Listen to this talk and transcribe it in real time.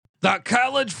The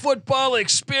college football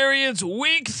experience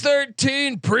week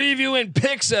 13 preview and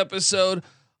picks episode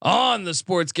on the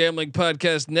Sports Gambling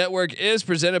Podcast Network is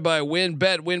presented by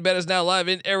WynnBET. WynnBET is now live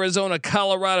in Arizona,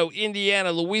 Colorado,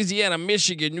 Indiana, Louisiana,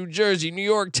 Michigan, New Jersey, New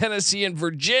York, Tennessee, and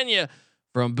Virginia.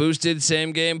 From boosted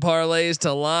same game parlays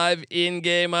to live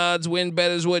in-game odds, WynnBET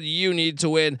is what you need to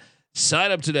win.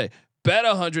 Sign up today. Bet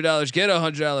 $100, get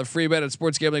 $100 free bet at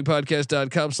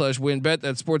sportsgamblingpodcast.com/WynnBET.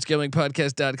 That's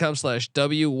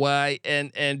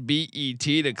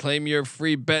sportsgamblingpodcast.com/WYNNBET to claim your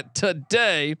free bet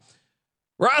today.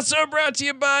 We're also brought to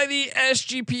you by the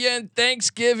SGPN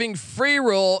Thanksgiving free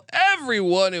roll.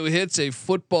 Everyone who hits a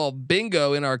football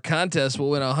bingo in our contest will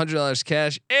win $100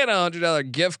 cash and a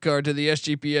 $100 gift card to the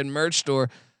SGPN merch store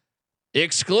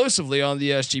exclusively on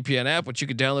the SGPN app, which you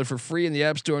can download for free in the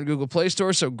App Store and Google Play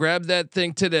Store. So grab that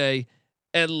thing today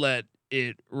and let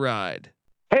it ride.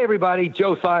 Hey everybody,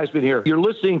 Joe Theismann here. You're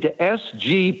listening to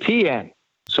SGPN.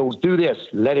 So do this,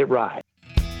 let it ride.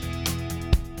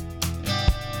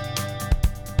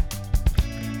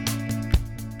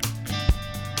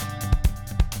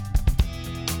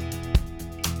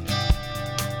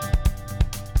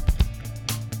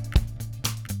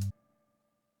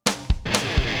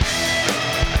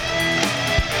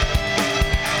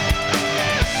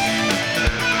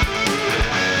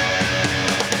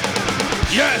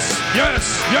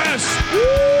 Yes.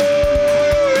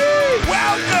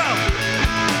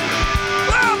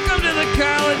 Welcome to the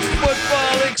college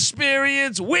football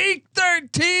experience week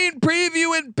 13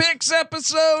 preview and picks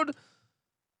episode.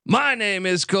 My name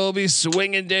is Colby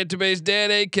Swinging Database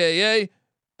Dan, aka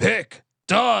Pick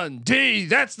Dundee.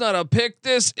 That's not a pick.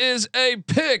 This is a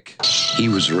pick. He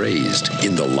was raised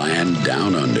in the land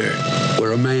down under,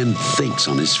 where a man thinks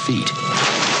on his feet,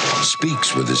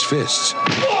 speaks with his fists,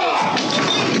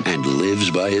 and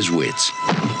lives by his wits.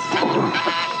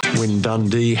 When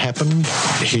Dundee happened,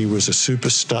 he was a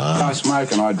superstar. I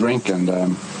smoke and I drink and I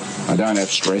don't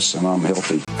have stress and I'm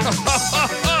healthy.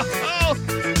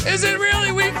 Is it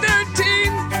really week 13?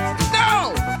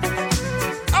 No!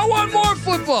 I want more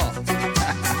football.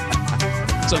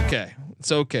 It's okay.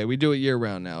 It's okay. We do it year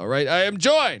round now, all right? I am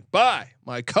joined by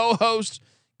my co-host.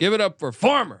 Give it up for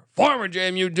former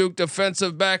JMU Duke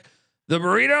defensive back, the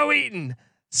burrito eating,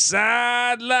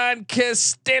 sideline kiss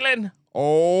stealing,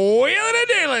 wheeling and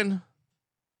dealing,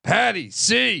 Patty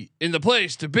C in the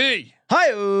place to be.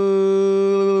 Hi,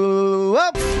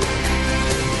 up.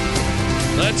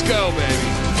 Let's go, baby.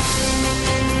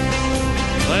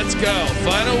 Let's go.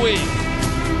 Final week.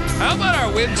 How about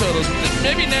our win totals?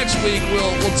 Maybe next week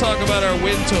we'll talk about our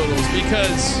win totals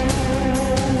because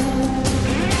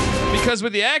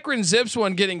with the Akron Zips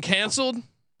one getting canceled,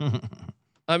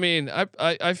 I mean,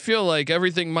 I feel like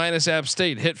everything minus App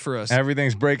State hit for us.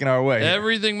 Everything's breaking our way.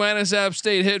 Everything minus App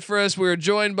State hit for us. We were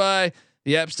joined by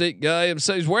the App State guy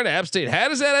himself. He's wearing an App State hat.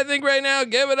 Is that I think right now?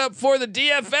 Give it up for the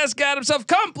DFS guy himself.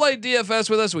 Come play DFS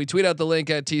with us. We tweet out the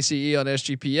link at TCE on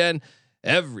SGPN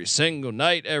every single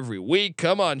night, every week.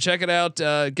 Come on, check it out.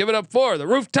 Give it up for the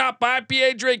rooftop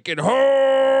IPA drinking, homebrew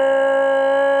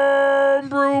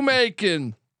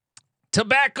making,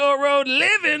 Tobacco Road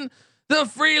living, the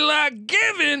free lock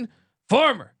giving,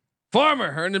 former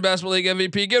Herndon Basketball League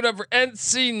MVP. Give it up for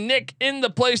NC Nick in the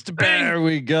place to be. There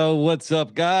we go. What's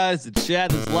up, guys? The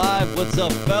chat is live. What's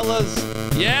up, fellas?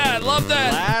 Yeah, I love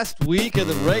that. Last week of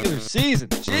the regular season.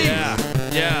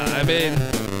 Jeez. Yeah. I mean,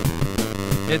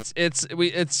 it's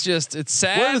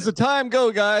sad. Where does the time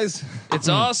go, guys? It's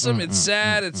awesome. It's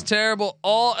sad. It's terrible.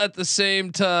 All at the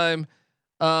same time.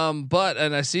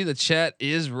 And I see the chat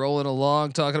is rolling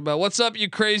along talking about what's up, you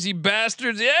crazy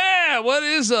bastards. Yeah. What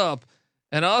is up?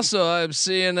 And also I'm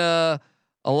seeing, a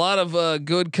lot of,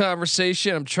 good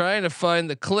conversation. I'm trying to find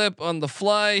the clip on the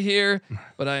fly here,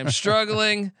 but I am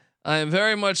struggling. I am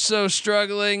very much so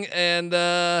struggling and,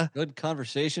 Good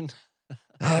conversation.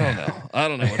 I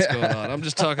don't know what's going on. I'm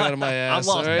just talking out of my ass.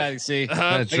 I'm lost, right? Patty C.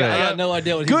 That's I got no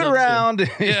idea what he's Good up round.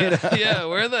 Yeah.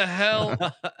 Where the hell?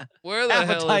 Where the hell is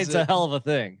Appetite's a it? hell of a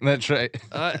thing. That's right.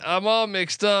 I'm all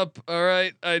mixed up. All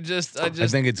right. I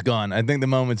think it's gone. I think the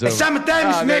moment's over.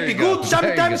 Sometimes may be good,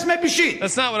 sometimes may be shit.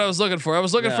 That's not what I was looking for. I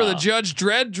was looking for the Judge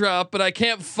Dredd drop, but I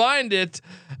can't find it.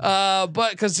 But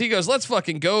because he goes, let's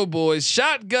fucking go, boys.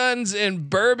 Shotguns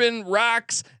and bourbon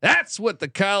rocks. That's what the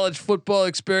college football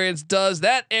experience does.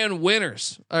 That and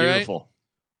winners. All Beautiful.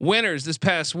 right. Winners this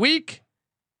past week.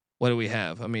 What do we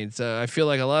have? I mean, I feel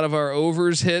like a lot of our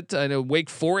overs hit. I know Wake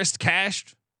Forest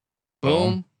cashed.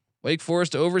 Boom. Wake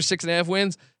Forest over 6.5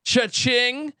 wins.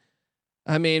 Cha-ching.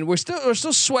 I mean, we're still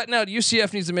sweating out.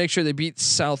 UCF needs to make sure they beat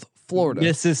South Florida.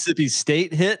 Mississippi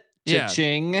State hit. Yeah.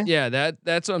 Cha-ching. Yeah,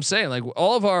 that's what I'm saying. Like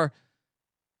all of our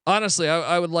honestly,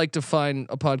 I would like to find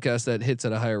a podcast that hits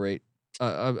at a higher rate.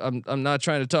 I'm not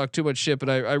trying to talk too much shit, but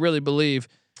I really believe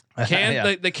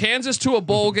the Kansas to a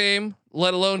bowl game,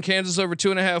 let alone Kansas over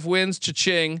 2.5 wins,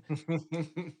 cha-ching.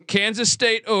 Kansas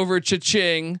State over,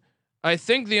 cha-ching. I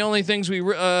think the only things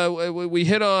we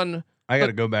hit on. I got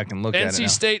to go back and look at it. NC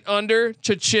State under,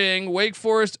 cha-ching. Wake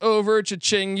Forest over,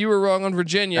 cha-ching. You were wrong on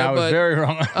Virginia. I was very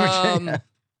wrong on Virginia.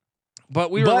 But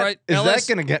we were right. Is that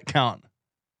going to get count?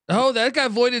 Oh, that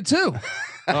got voided too.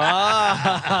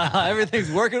 Everything's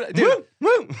working. Dude,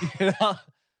 woo. You know,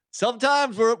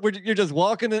 sometimes you're just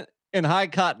walking in high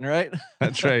cotton, right?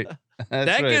 That's right.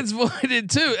 That gets voided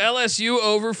too. LSU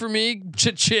over for me,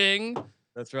 cha-ching.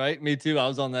 That's right. Me too. I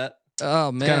was on that.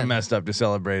 Oh man, kind of messed up to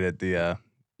celebrate at the.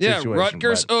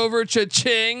 Rutgers over,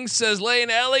 cha-ching, says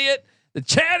Lane Elliott. The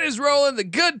chat is rolling. The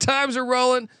good times are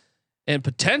rolling, and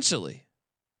potentially,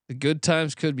 the good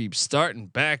times could be starting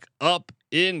back up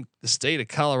in the state of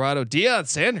Colorado. Deion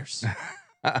Sanders.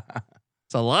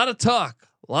 It's a lot of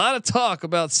talk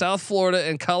about South Florida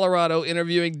and Colorado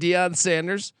interviewing Deion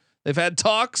Sanders. They've had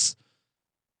talks.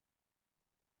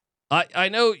 I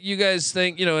know you guys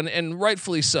think, and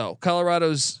rightfully so.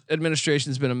 Colorado's administration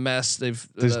has been a mess. Does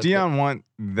Deion want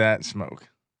that smoke?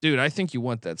 Dude, I think you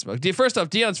want that smoke. First off,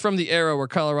 Deion's from the era where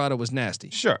Colorado was nasty.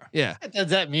 Sure. Yeah. Does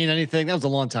that mean anything? That was a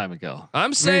long time ago.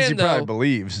 I'm saying he probably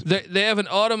believes they have an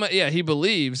automatic. Yeah, he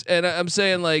believes, and I'm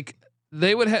saying like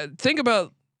they would have. Think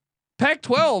about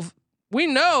Pac-12. We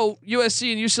know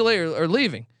USC and UCLA are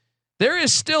leaving. There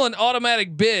is still an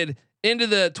automatic bid into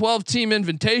the 12-team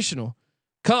invitational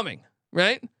coming,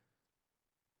 right?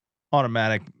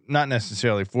 Automatic, not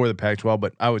necessarily for the Pac-12,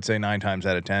 but I would say 9 times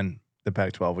out of 10, the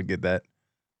Pac-12 would get that.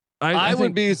 I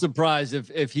wouldn't be surprised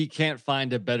if he can't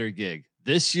find a better gig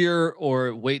this year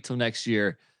or wait till next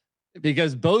year,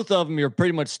 because both of them, you're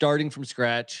pretty much starting from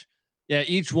scratch. Yeah,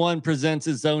 each one presents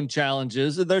its own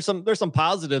challenges. There's some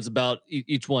positives about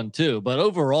each one too, but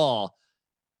overall,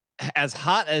 as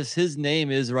hot as his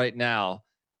name is right now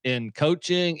in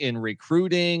coaching, in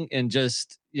recruiting, and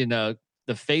just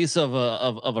the face of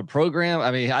a program.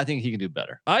 I mean, I think he can do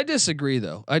better. I disagree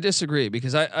though.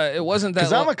 Because it wasn't that.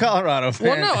 Because I'm a Colorado fan.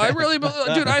 Well, no, I really,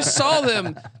 dude. I saw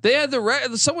them. They had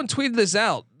someone tweeted this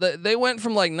out. They went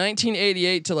from like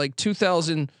 1988 to like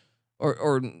 2000,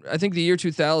 or I think the year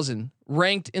 2000,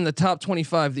 ranked in the top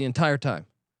 25 the entire time.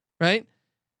 Right.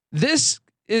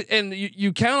 And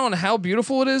you count on how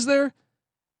beautiful it is there.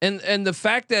 And the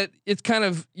fact that it's kind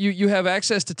of you have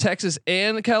access to Texas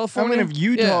and California. I mean, if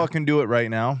Utah can do it right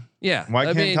now,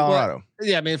 why can't Colorado?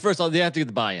 First of all, they have to get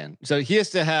the buy-in. So he has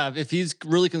to have, if he's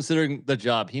really considering the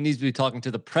job, he needs to be talking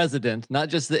to the president, not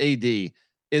just the AD.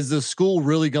 Is the school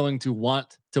really going to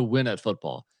want to win at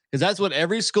football? Because that's what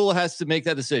every school has to make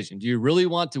that decision. Do you really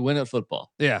want to win at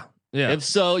football? Yeah. If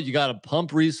so, you got to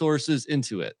pump resources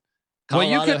into it.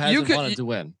 Colorado you could wanted to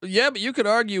win. Yeah, but you could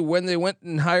argue when they went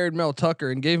and hired Mel Tucker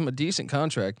and gave him a decent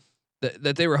contract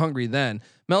that they were hungry then.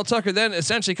 Mel Tucker then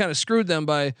essentially kind of screwed them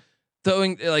by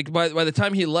throwing, like by the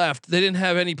time he left, they didn't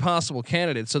have any possible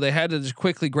candidates, so they had to just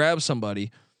quickly grab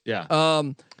somebody. Yeah.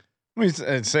 Let me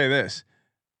say this: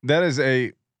 that is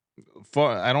I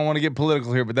don't want to get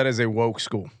political here, but that is a woke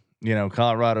school.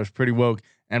 Colorado's pretty woke,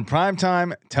 and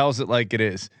Primetime tells it like it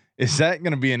is. Is that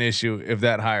going to be an issue if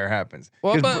that hire happens?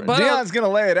 Well, but Deion's going to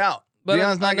lay it out. But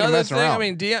Deion's not going to mess around. I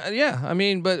mean,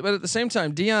 Deion, but at the same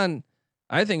time, Deion,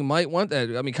 I think might want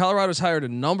that. I mean, Colorado's hired a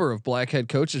number of black head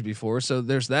coaches before, so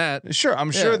there's that. Sure,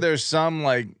 I'm sure there's some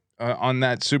on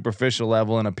that superficial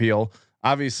level and appeal.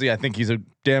 Obviously, I think he's a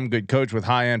damn good coach with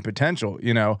high end potential.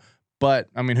 But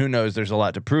I mean, who knows? There's a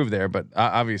lot to prove there. But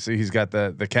obviously, he's got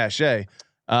the cachet,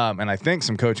 and I think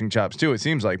some coaching chops too. It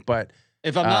seems like, but.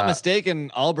 If I'm not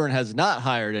mistaken, Auburn has not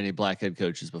hired any black head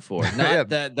coaches before. Not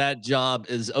that job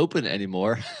is open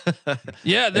anymore.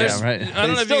 Yeah, there's. Right. I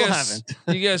don't know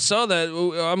if you guys saw that.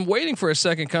 I'm waiting for a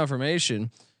second confirmation,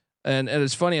 and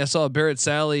it's funny. I saw Barrett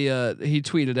Sally. He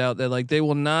tweeted out that like they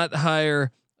will not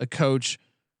hire a coach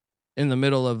in the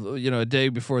middle of a day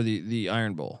before the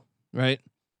Iron Bowl. Right.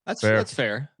 That's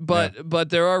fair. But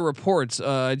there are reports.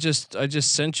 I just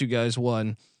sent you guys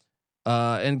one.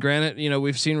 And granted,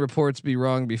 we've seen reports be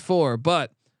wrong before,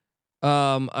 but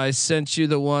I sent you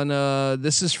the one.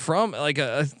 This is from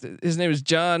his name is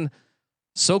John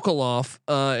Sokoloff,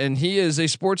 and he is a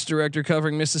sports director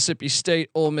covering Mississippi State,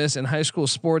 Ole Miss, and high school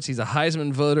sports. He's a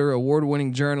Heisman voter,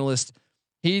 award-winning journalist.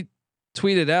 He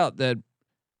tweeted out that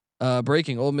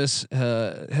breaking Ole Miss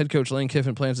head coach Lane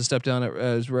Kiffin plans to step down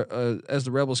as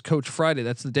the Rebels coach Friday.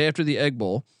 That's the day after the Egg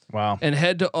Bowl. Wow. And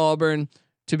head to Auburn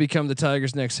to become the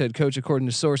Tigers' next head coach, according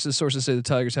to sources. Sources say the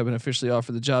Tigers haven't officially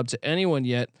offered the job to anyone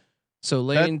yet, So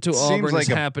Lane That to seems Auburn like is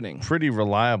a happening. Pretty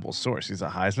reliable source. He's a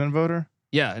Heisman voter.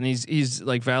 Yeah, and he's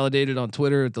like validated on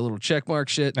Twitter at the little check mark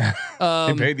shit. They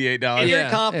paid the $8. Yeah.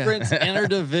 Interconference,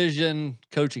 interdivision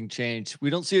coaching change. We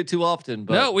don't see it too often.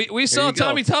 But No, we saw you go.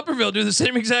 Tommy Tupperville do the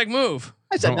same exact move.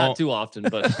 I said From not all- too often,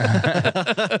 but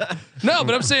No,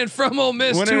 but I'm saying from Ole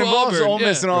Miss When to it involves Auburn. Ole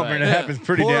Miss yeah. and Auburn, right. it Yeah. happens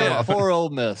pretty damn often. poor Ole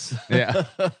Miss. Yeah.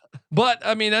 But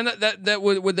I mean, that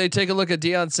would they take a look at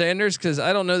Deion Sanders? Because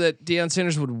I don't know that Deion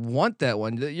Sanders would want that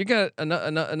one. You got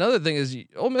another thing is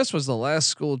Ole Miss was the last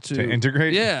school To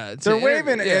integrate. Yeah, They're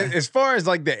waving yeah. as far as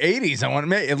like the 80s. I want to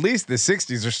make at least the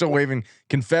 60s. They're still waving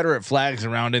Confederate flags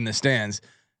around in the stands.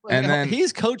 And then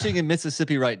he's coaching in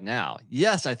Mississippi right now.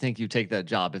 Yes, I think you take that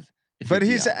job if but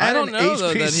you're he's Deion. at I don't an know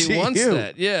though that he wants HBCU.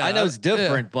 that. Yeah, I know it's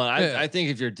different, but yeah. I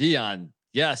think if you're Deion,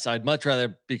 yes, I'd much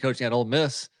rather be coaching at Ole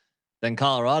Miss than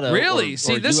Colorado. Really? or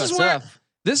See, this is USF.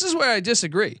 this is where I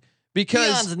disagree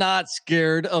because Deion's not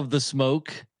scared of the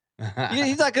smoke.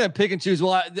 He's not going to pick and choose.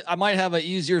 Well, I might have an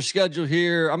easier schedule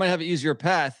here. I might have an easier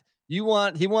path. He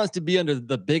wants to be under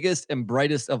the biggest and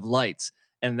brightest of lights,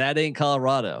 and that ain't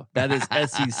Colorado. That is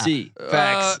SEC.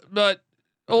 Facts. But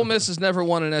Ole Miss has never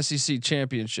won an SEC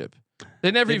championship.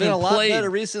 They never They've been even a lot played. better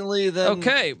recently than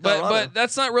Okay, but Colorado.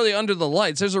 that's not really under the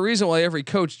lights. There's a reason why every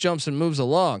coach jumps and moves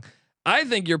along. I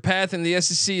think your path in the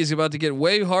SEC is about to get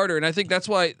way harder, and I think that's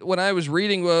why when I was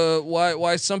reading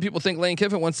why some people think Lane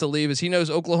Kiffin wants to leave is he knows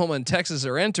Oklahoma and Texas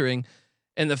are entering,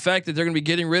 and the fact that they're going to be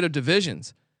getting rid of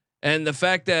divisions, and the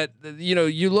fact that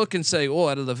you look and say, oh,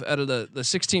 out of the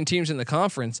 16 teams in the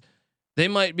conference, they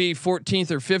might be 14th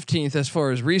or 15th as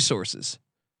far as resources.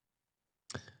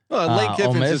 Well, Lane Ole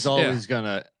Kiffin's Miss? is always going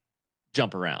to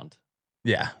jump around.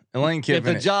 Yeah. And Lane If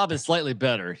Kiffin. the job is slightly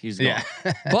better, he's gone.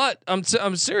 yeah. But I'm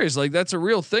serious. Like that's a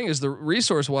real thing. Is the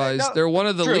resource wise, No, they're one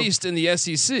of the true. least in the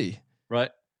SEC.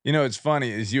 Right. It's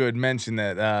funny is you had mentioned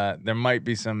that there might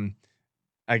be some,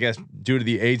 I guess, due to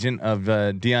the agent of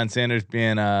Deion Sanders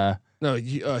being No,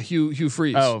 Hugh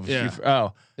Freeze. yeah,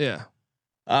 yeah.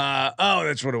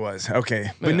 that's what it was. Okay.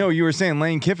 But Yeah. no, you were saying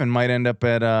Lane Kiffin might end up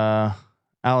at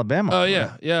Alabama. Oh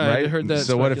yeah, yeah. Right? I heard that.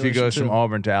 So what if he goes speculation, from too.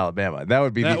 Auburn to Alabama? That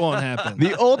would be That the won't happen.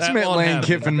 the ultimate That won't Lane happen.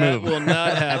 Kiffin That move. will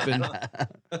not happen.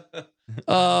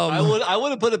 I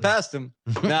would have put it past him.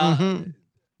 Now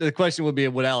the question would be,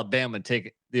 would Alabama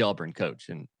take the Auburn coach?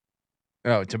 And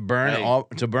Oh, to burn Hey.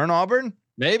 Auburn?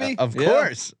 maybe, Of yeah.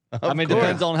 course. I mean,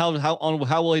 depends on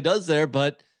how well he does there,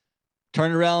 but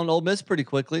turn around Ole Miss pretty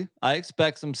quickly. I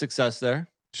expect some success there.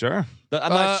 Sure. But I'm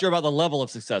not sure about the level of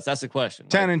success. That's the question.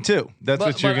 10-2. That's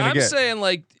what you're gonna I'm get. saying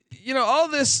like all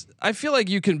this. I feel like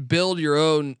you can build your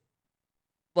own.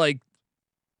 Like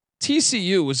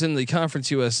TCU was in the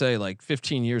Conference USA like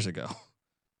 15 years ago,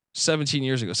 17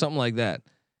 years ago, something like that.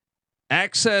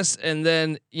 Access, and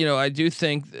then I do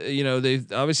think they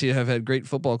obviously have had great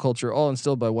football culture, all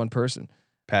instilled by one person.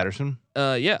 Patterson.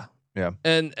 Yeah. Yeah.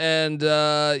 And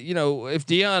if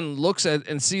Deion looks at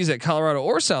and sees at Colorado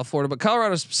or South Florida, but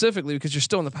Colorado specifically because you're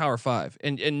still in the Power Five,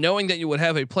 and knowing that you would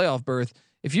have a playoff berth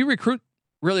if you recruit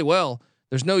really well,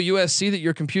 there's no USC that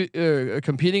you're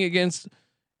competing against.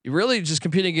 You're really just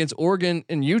competing against Oregon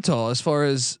and Utah as far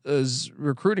as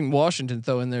recruiting. Washington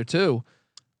though in there too.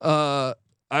 I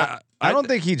don't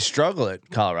think he'd struggle at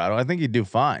Colorado. I think he'd do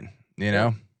fine.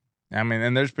 I mean,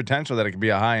 and there's potential that it could be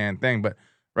a high end thing, but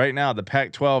right now the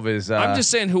Pac-12 is. I'm just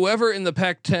saying, whoever in the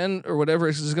Pac-10 or whatever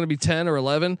is going to be 10 or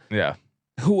 11. Yeah.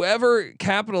 Whoever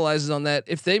capitalizes on that,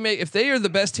 if they are the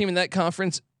best team in that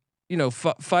conference,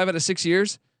 5 out of 6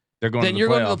 years, They're going. then to the you're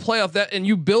playoff. going to the playoff. That and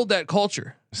you build that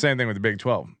culture. Same thing with the Big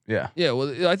 12. Yeah. Yeah,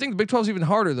 well, I think the Big 12 is even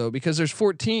harder though because there's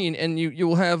 14, and you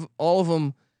will have all of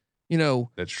them.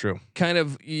 That's true. Kind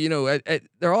of,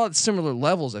 they're all at similar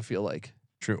levels. I feel like.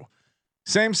 True.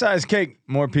 Same size cake,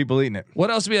 more people eating it. What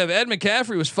else do we have? Ed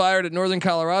McCaffrey was fired at Northern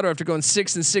Colorado after going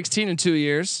 6-16 in 2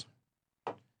 years.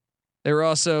 They were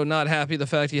also not happy the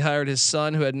fact he hired his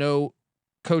son, who had no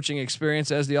coaching experience,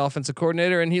 as the offensive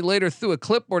coordinator, and he later threw a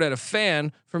clipboard at a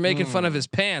fan for making fun of his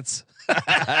pants. Did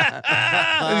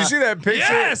you see that picture?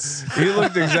 Yes. He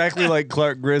looked exactly like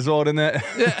Clark Griswold in that.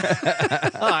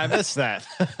 Oh, I missed that.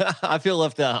 I feel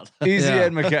left out. Easy Yeah.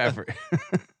 Ed McCaffrey.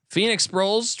 Phoenix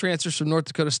Sproles transfers from North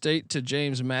Dakota State to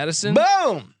James Madison.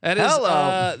 Boom. That is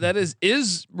Hello. that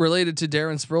is related to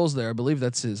Darren Sproles there. I believe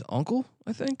that's his uncle,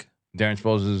 I think. Darren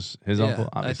Sproles is his Yeah, uncle.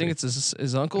 I think it's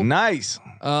his uncle. Nice.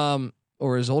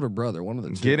 Or his older brother, one of the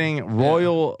two. Getting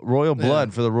royal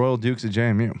blood for the Royal Dukes of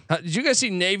JMU. Did you guys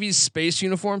see Navy's space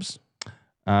uniforms?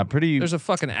 Pretty. There's a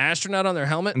fucking astronaut on their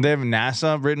helmet. They have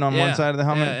NASA written on one side of the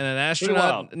helmet. Yeah, and an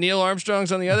astronaut. Neil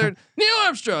Armstrong's on the other. Neil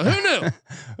Armstrong. Who knew?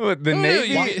 The Who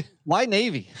Navy. knew? Why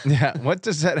Navy? Yeah. What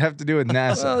does that have to do with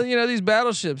NASA? Well, these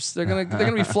battleships. They're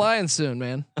gonna be flying soon,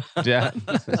 man. Yeah.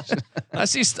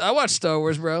 I watch Star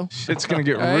Wars, bro. Shit's gonna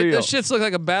get All right? real. Those shits look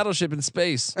like a battleship in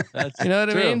space. That's You know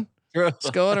what true. I mean? True. It's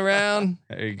going around.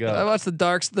 There you I go. watched the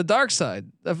dark side.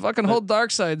 The fucking whole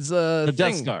dark side's The thing.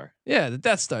 Death Star. Yeah, the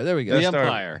Death Star. There we go. The Death Star.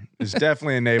 Empire. It's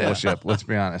definitely a naval ship. Let's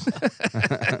be honest.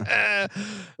 The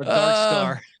Dark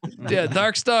Star. Yeah,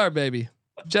 Dark Star, baby.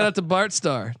 Shout out to Bart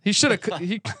Star. He should have.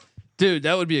 Dude,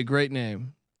 that would be a great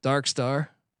name. Dark Star.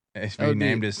 If That he would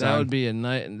named be, his That son. would be a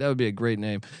night. That would be a great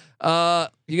name.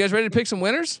 You guys ready to pick some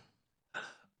winners?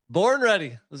 Born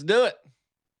ready. Let's do it.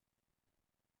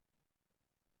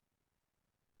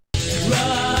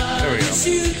 There we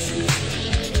go.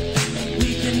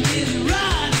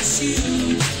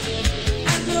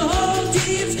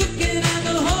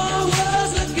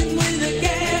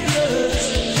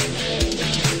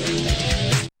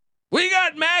 We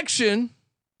got Maction.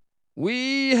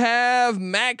 We have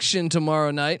Maction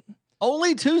tomorrow night.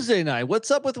 Only Tuesday night. What's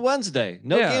up with Wednesday?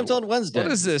 No Yeah, games on Wednesday.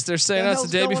 What is this? They're saying The that's the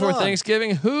hell's day going before on?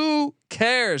 Thanksgiving. Who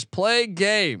cares? Play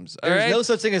games. All There's right. no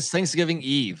such thing as Thanksgiving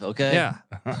Eve. Okay. Yeah.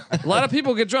 A lot of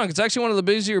people get drunk. It's actually one of the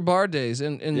busier bar days.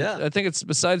 And Yeah. I think it's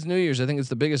besides New Year's, I think it's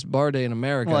the biggest bar day in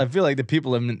America. Well, I feel like the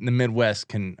people in the Midwest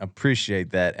can appreciate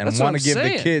that and That's what want I'm to give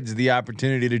saying. the kids the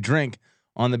opportunity to drink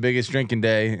on the biggest drinking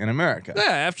day in America. yeah,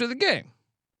 after the game.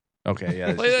 Okay,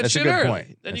 yeah, Play that that's a shit good early. point.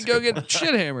 Then That's you a go good get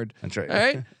shit hammered. That's right. All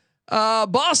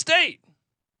right. Ball State.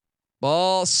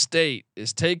 Ball State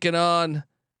is taking on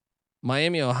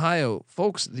Miami, Ohio.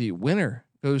 Folks, the winner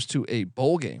goes to a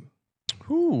bowl game.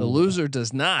 Ooh, The loser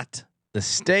does not. the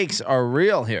stakes are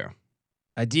real here.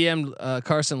 I DM'd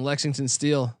Carson Lexington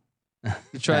Steele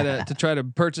to try to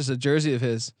purchase a jersey of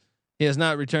his. He has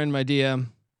not returned my DM.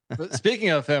 But speaking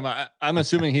of him, I'm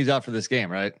assuming he's out for this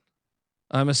game, right?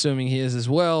 I'm assuming he is as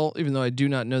well, even though I do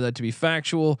not know that to be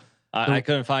factual. I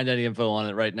couldn't find any info on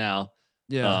it right now.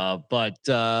 Yeah. But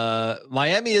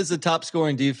Miami is the top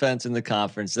scoring defense in the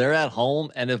conference. They're at home,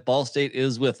 and if Ball State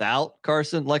is without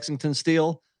Carson Lexington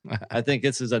Steele, I think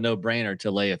this is a no-brainer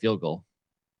to lay a field goal.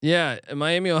 Yeah, and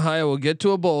Miami, Ohio will get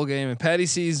to a bowl game, and Patty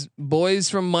C's boys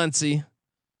from Muncie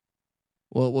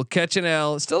will catch an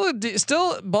L.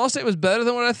 Still, Ball State was better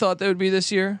than what I thought they would be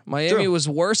this year. Miami True. was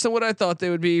worse than what I thought they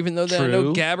would be, even though I know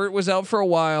True. Gabbert was out for a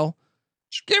while.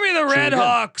 Give me the Red True.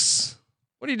 Hawks.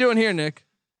 What are you doing here, Nick?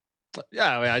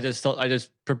 Yeah, I mean,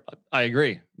 I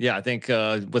agree. Yeah, I think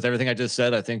with everything I just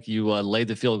said, I think you laid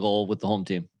the field goal with the home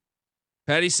team.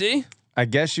 Patty C. I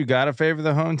guess you got to favor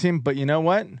the home team, but you know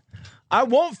what? I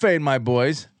won't fade my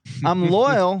boys. I'm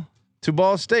loyal to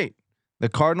Ball State. The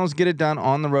Cardinals get it done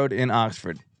on the road in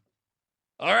Oxford.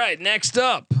 All right, next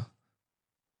up,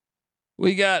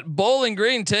 we got Bowling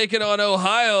Green taking on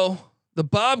Ohio. The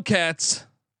Bobcats.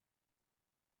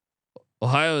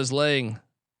 Ohio is laying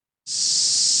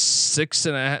 7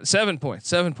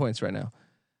 points right now.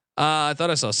 I thought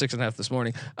I saw 6.5 this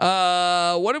morning.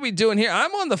 What are we doing here?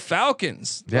 I'm on the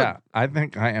Falcons. Yeah, I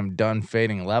think I am done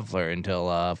fading Leffler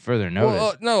until further notice.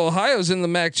 Well, no, Ohio's in the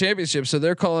MAC championship, so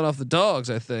they're calling off the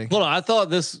Dogs. I think. Hold on, I thought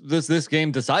this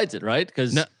game decides it, right?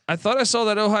 Because No, I thought I saw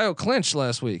that Ohio clinched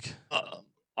last week.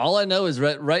 all I know is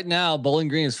right now Bowling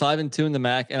Green is 5-2 in the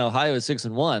MAC, and Ohio is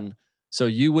 6-1. So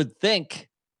you would think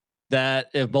that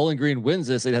if Bowling Green wins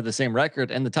this, they'd have the same record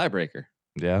and the tiebreaker.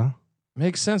 Yeah.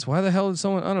 Makes sense. Why the hell did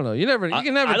someone? I don't know. You can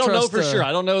never. I don't know trust, for sure.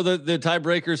 I don't know the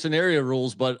tiebreaker scenario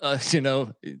rules, but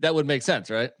that would make sense,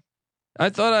 right? I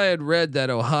thought I had read that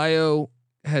Ohio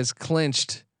has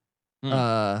clinched.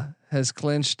 That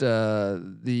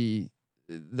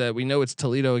we know it's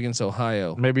Toledo against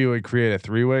Ohio. Maybe it would create a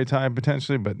 3-way tie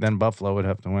potentially, but then Buffalo would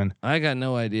have to win. I got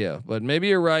no idea, but maybe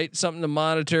you're right. Something to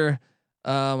monitor.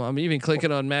 I'm even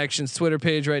clicking on Maction's Twitter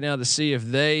page right now to see if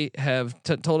they have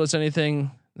told us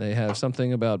anything. They have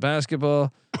something about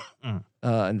basketball and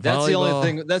That's volleyball. the only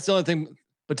thing. That's the only thing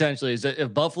potentially is that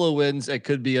if Buffalo wins, it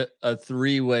could be a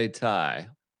 3-way tie.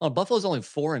 Oh, Buffalo's only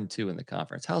 4-2 in the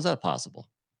conference. How's that possible?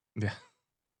 Yeah.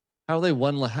 How are they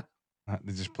one?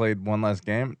 They just played one last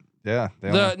game. Yeah.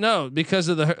 No, because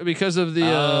of the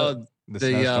The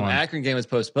snowstorm. Akron game is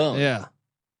postponed. yeah.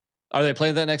 Are they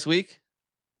playing that next week?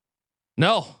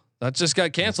 No, that just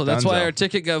got canceled. That's why Dunzo. our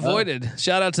ticket got voided.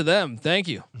 Shout out to them. Thank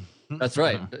you. That's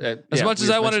right. As much as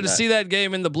I wanted to see that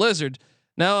game in the blizzard,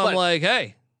 now I'm But- like,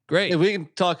 hey, great. If we can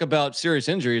talk about serious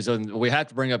injuries, and we have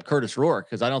to bring up Curtis Rourke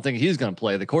because I don't think he's going to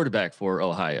play the quarterback for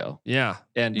Ohio, Yeah.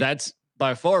 and that's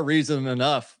by far reason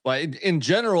enough. But in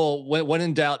general, when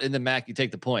in doubt in the MAC, you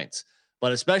take the points.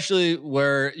 but especially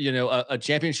where a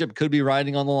championship could be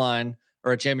riding on the line,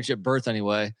 or a championship berth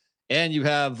anyway. And you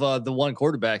have the one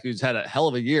quarterback who's had a hell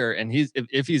of a year, and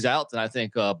if he's out, then I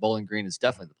think Bowling Green is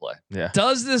definitely the play. Yeah.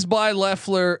 Does this buy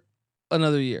Leffler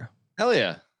another year? Hell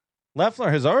yeah,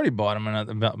 Leffler has already bought himself.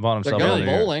 they're going another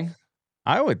year. bowling.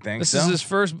 I would think This so. is his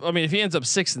first. I mean, if he ends up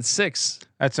 6-6,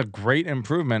 That's a great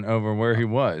improvement over where he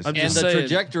was. I'm And just the saying.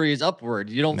 trajectory is upward.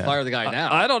 You don't fire the guy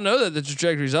now. I don't know that the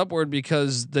trajectory is upward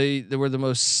because they were the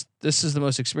most. This is the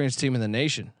most experienced team in the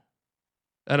nation.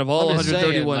 Out of all I'm just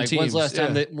 131 saying, teams,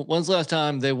 when's the last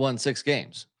time they won 6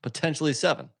 games? Potentially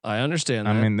 7. I understand.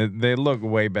 I that. mean, they look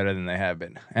way better than they have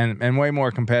been, and way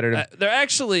more competitive. They're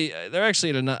actually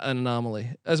an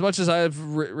anomaly. As much as I've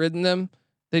ridden them,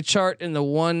 they chart in the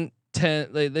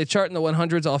 110. They chart in the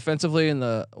 100s offensively and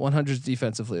the 100s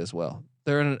defensively as well.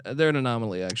 They're an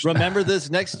anomaly actually. Remember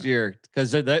this next year,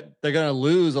 because they're going to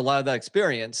lose a lot of that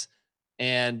experience,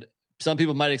 and some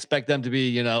people might expect them to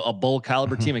be a bowl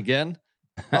caliber team again.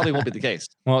 Probably won't be the case.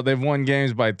 Well, they've won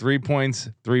games by 3 points,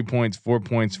 3 points, 4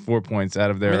 points, 4 points out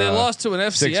of their. I mean, they lost to an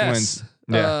FCS, 6 wins.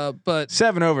 Yeah. but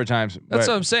 7 overtimes. that's but what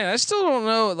I'm saying. I still don't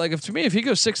know. Like, if he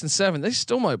goes 6-7, they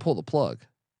still might pull the plug.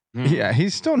 yeah,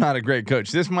 he's still not a great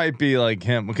coach. This might be like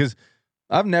him because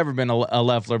I've never been a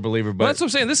Leffler believer, but Well, that's what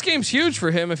I'm saying. This game's huge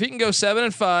for him. If he can go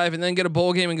 7-5 and then get a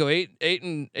bowl game and go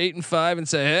 8-5 and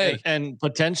say, hey, and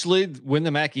potentially win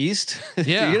the MAC East.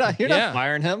 Yeah, you're not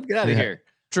firing him. Get out of here.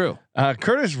 true.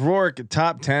 Curtis Rourke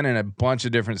top 10 in a bunch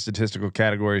of different statistical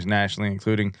categories nationally,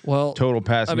 including Well, total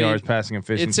passing yards, passing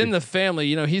efficiency. it's in the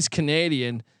family. He's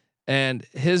Canadian, and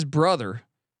his brother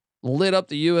lit up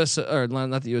the US or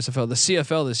not the USFL, the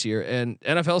CFL this year, and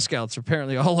NFL scouts are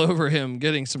apparently all over him,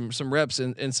 getting some reps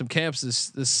in some camps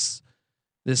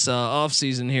this off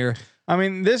season here. I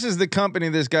mean, this is the company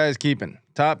this guy is keeping.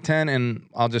 Top 10, and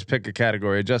I'll just pick a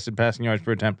category: adjusted passing yards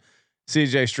per attempt.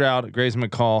 C.J. Stroud, Grayson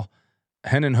McCall,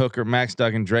 Hendon Hooker, Max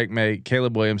Duggan, Drake May,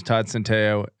 Caleb Williams, Todd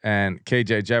Centeio, and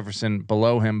KJ Jefferson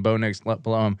below him. Bo Nix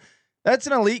below him. That's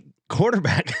an elite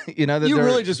quarterback. You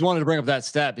really just wanted to bring up that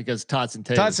stat because Todd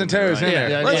Centeio is in is in there.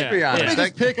 Yeah, Let's be honest. Let me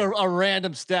just pick a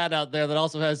random stat out there that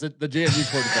also has the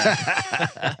JMU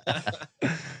quarterback.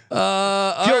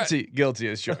 Guilty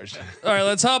as charged. All right,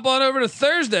 let's hop on over to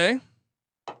Thursday,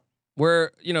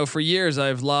 where for years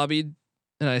I've lobbied,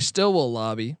 and I still will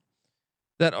lobby,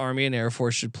 that Army and Air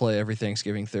Force should play every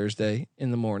Thanksgiving Thursday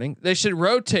in the morning. They should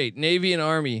rotate Navy and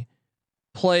Army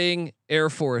playing Air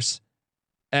Force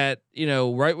at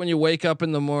right when you wake up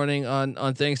in the morning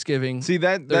on Thanksgiving. See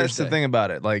that's the thing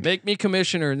about it. Like, make me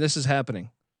commissioner, and this is happening.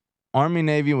 Army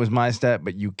Navy was my stat,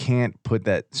 but you can't put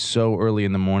that so early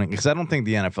in the morning because I don't think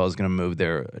the NFL is going to move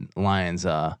their Lions.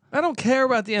 I don't care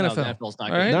about the NFL. No, the NFL's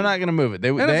not right? They're not going to move it.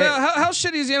 NFL, how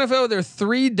shitty is the NFL with their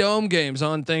 3 dome games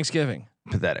on Thanksgiving?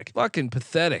 Pathetic. Fucking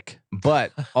pathetic.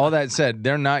 But all that said,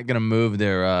 they're not going to move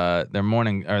their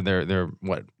morning or their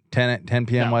what 10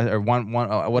 p.m. or 1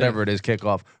 whatever it is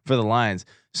kickoff for the Lions.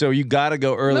 So you got to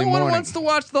go early morning. No one wants to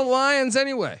watch the Lions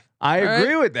anyway. I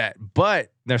agree with that,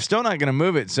 but they're still not going to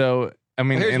move it. So I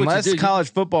mean, unless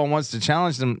college football wants to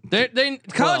challenge them,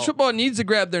 college football needs to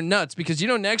grab their nuts because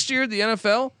next year the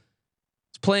NFL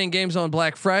is playing games on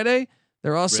Black Friday.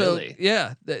 They're also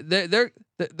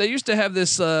they used to have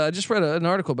this. I just read an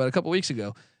article about a couple weeks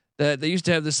ago that they used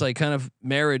to have this like kind of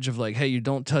marriage of like, hey, you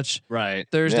don't touch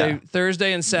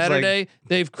Thursday and Saturday.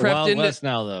 They've crept into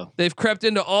now though. They've crept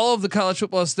into all of the college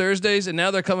football's Thursdays, and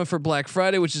now they're coming for Black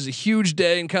Friday, which is a huge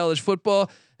day in college football.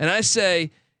 And I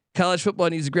say college football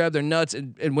needs to grab their nuts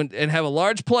and have a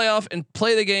large playoff and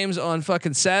play the games on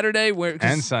fucking Saturday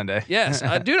and Sunday. Yes,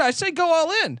 dude, I say go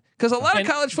all in because a lot of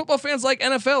college football fans like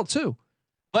NFL too.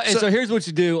 But so here's what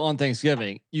you do on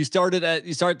Thanksgiving. You start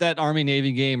that Army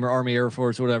Navy game or Army Air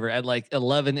Force or whatever at like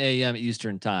 11 a.m.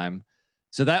 Eastern time.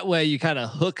 So that way you kind of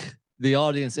hook the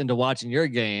audience into watching your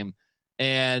game,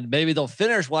 and maybe they'll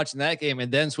finish watching that game and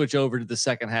then switch over to the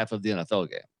second half of the NFL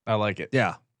game. I like it.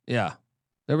 Yeah.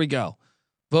 There we go.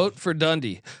 Vote for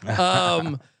Dundee.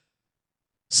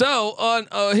 So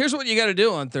here's what you got to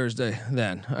do on Thursday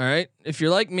then. All right. If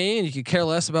you're like me and you could care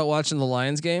less about watching the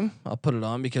Lions game, I'll put it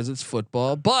on because it's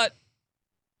football, but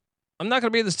I'm not going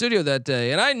to be in the studio that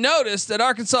day. And I noticed that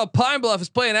Arkansas Pine Bluff is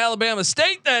playing Alabama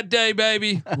State that day,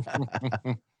 baby.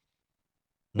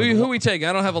 Who we taking?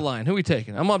 I don't have a line. Who we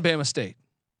taking? I'm on Bama State.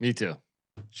 Me too.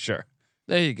 Sure.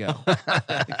 There you go.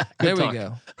 There we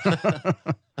go.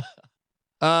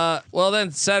 Well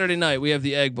then Saturday night we have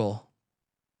the Egg Bowl.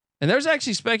 And there's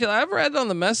actually speculation. I've read on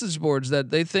the message boards that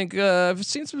they think I've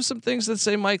seen some things that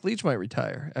say Mike Leach might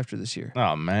retire after this year.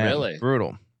 Oh man, really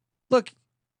brutal. Look,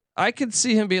 I could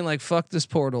see him being like, "Fuck this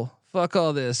portal, fuck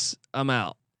all this, I'm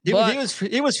out."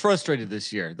 He was frustrated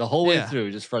this year the whole way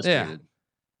through, just frustrated.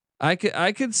 Yeah.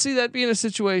 I could see that being a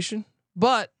situation,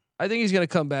 but I think he's going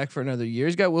to come back for another year.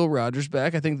 He's got Will Rogers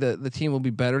back. I think the team will be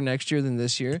better next year than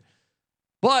this year.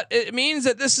 But it means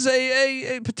that this is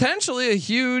a potentially a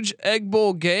huge Egg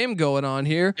Bowl game going on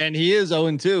here. And he is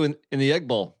 0-2 in the Egg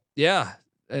Bowl. Yeah.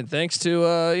 And thanks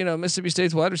to Mississippi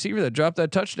State's wide receiver that dropped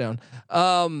that touchdown.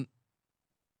 Who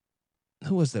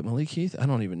was that? Malik Heath? I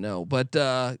don't even know. But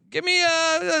give me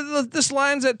this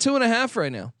line's at 2.5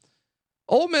 right now.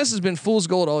 Ole Miss has been fool's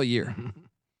gold all year.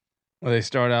 Well, they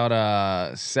start out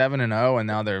 7-0, and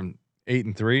now they're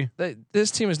 8-3. This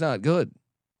team is not good.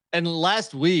 And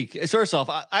last week, first off,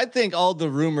 I think all the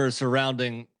rumors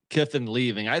surrounding Kiffin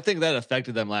leaving, I think that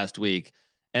affected them last week,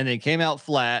 and they came out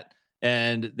flat,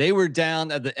 and they were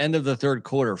down at the end of the third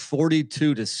quarter,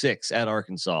 42-6 at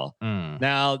Arkansas.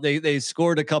 Now they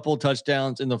scored a couple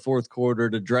touchdowns in the fourth quarter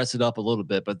to dress it up a little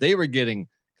bit, but they were getting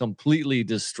completely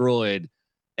destroyed.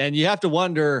 And you have to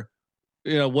wonder,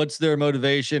 what's their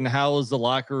motivation? How is the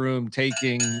locker room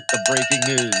taking the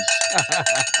breaking news?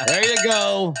 There you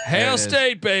go. Hail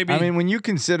State, baby. I mean, when you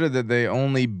consider that they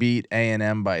only beat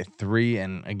A&M by 3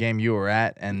 in a game you were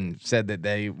at, and said that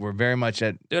they were very much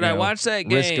at I watched that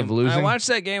game. Risk of losing. I watched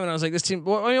that game and I was like, this team.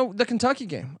 Well, the Kentucky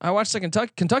game. I watched the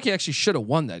Kentucky. Kentucky actually should have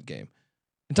won that game.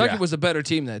 Kentucky was the better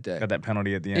team that day. Got that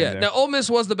penalty at the end. Yeah. Now Ole Miss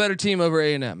was the better team over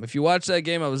A&M. If you watch that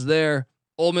game, I was there.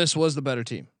 Ole Miss was the better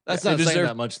team. That's not saying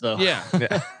that much, though. Yeah,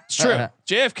 it's true.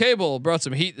 JFK Bowl brought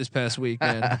some heat this past week,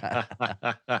 man.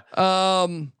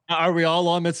 Are we all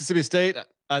on Mississippi State?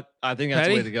 I think that's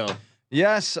the way to go.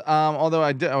 Yes. Although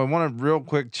I want to real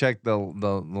quick check the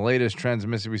latest trends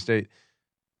in Mississippi State.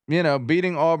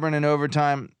 Beating Auburn in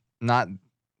overtime, not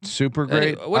super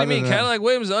great. What do you mean? Cadillac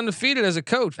Williams is undefeated as a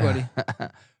coach, buddy.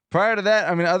 Prior to that,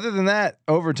 other than that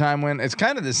overtime win, it's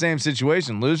kind of the same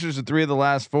situation. Losers of 3 of the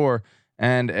last 4.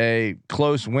 And a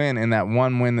close win in that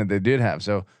one win that they did have.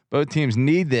 So both teams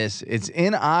need this. It's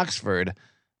in Oxford,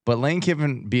 but Lane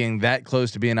Kiffin being that close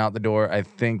to being out the door, I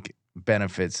think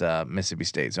benefits Mississippi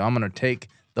State. So I'm going to take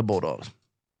the Bulldogs.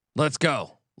 Let's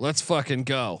go. Let's fucking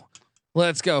go.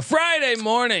 Let's go. Friday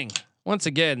morning. Once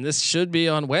again, this should be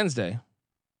on Wednesday.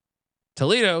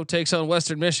 Toledo takes on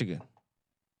Western Michigan.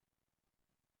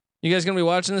 You guys going to be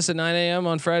watching this at 9 a.m.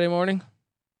 on Friday morning?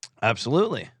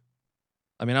 Absolutely.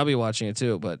 I'll be watching it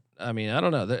too, but I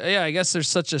don't know. I guess there's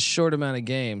such a short amount of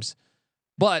games,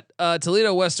 but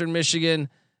Toledo, Western Michigan,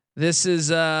 this is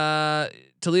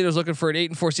Toledo's looking for an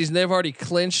 8-4 season. They've already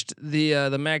clinched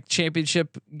the MAC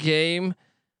championship game.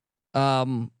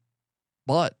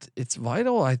 But it's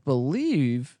vital, I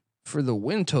believe, for the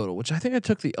win total, which I think I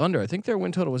took the under. I think their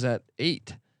win total was at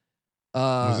 8.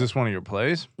 Was this one of your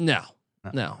plays? No.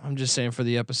 I'm just saying for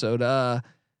the episode.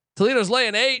 Toledo's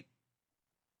laying 8.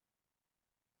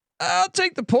 I'll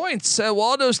take the points at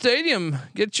Waldo Stadium.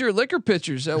 Get your liquor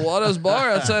pitchers at Waldo's Bar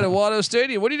outside of Waldo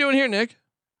Stadium. What are you doing here, Nick?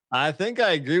 I think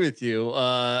I agree with you.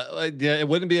 It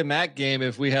wouldn't be a MAC game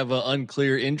if we have an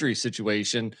unclear injury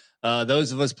situation.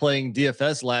 Those of us playing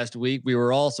DFS last week, we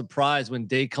were all surprised when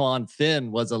Daquan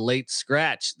Finn was a late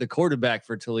scratch, the quarterback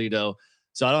for Toledo.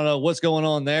 So I don't know what's going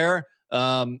on there.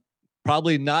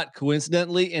 Probably not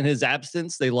coincidentally in his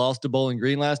absence, they lost to Bowling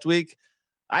Green last week.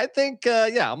 I think,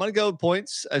 I'm going to go with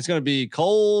points. It's going to be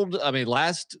cold.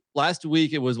 Last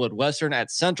week it was Western at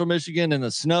Central Michigan in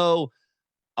the snow.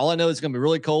 All I know is it's going to be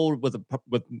really cold with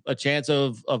a chance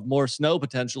of more snow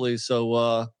potentially.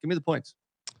 So give me the points.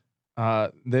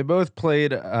 They both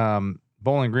played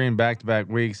Bowling Green back-to-back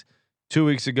weeks. 2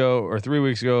 weeks ago or 3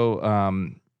 weeks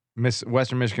ago,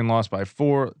 Western Michigan lost by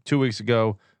 4. 2 weeks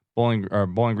ago,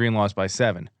 Bowling Green lost by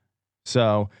 7.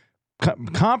 So.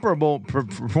 Comparable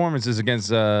performances against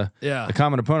the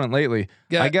common opponent lately.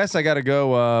 Yeah. I guess I got to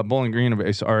go Bowling Green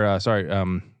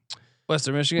Western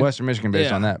Michigan. Western Michigan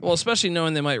based on that. Well, especially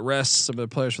knowing they might rest some of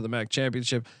the players for the MAC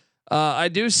championship. I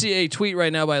do see a tweet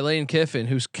right now by Lane Kiffin,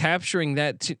 who's capturing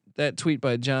that tweet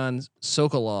by John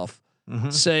Sokoloff,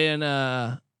 saying,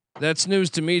 "That's news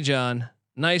to me, John.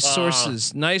 Nice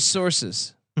sources, nice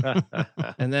sources."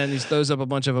 And then he throws up a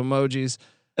bunch of emojis.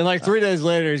 And like 3 days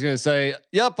later, he's going to say,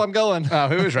 "Yep, I'm going." Oh,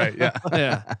 he was right. Yeah,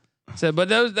 yeah. So,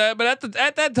 but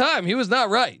at that time, he was not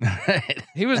right.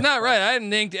 He was not right. I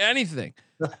hadn't inked anything.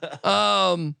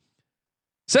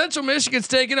 Central Michigan's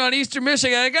taking on Eastern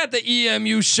Michigan. I got the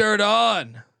EMU shirt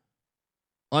on.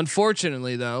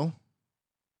 Unfortunately, though,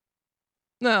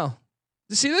 no.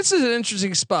 See, this is an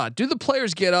interesting spot. Do the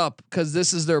players get up because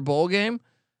this is their bowl game,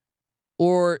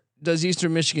 or does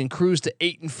Eastern Michigan cruise to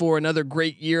 8-4, another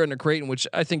great year under Creighton? Which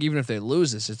I think even if they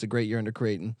lose this, it's a great year under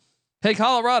Creighton. Hey,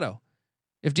 Colorado,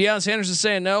 if Deion Sanders is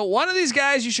saying no, one of these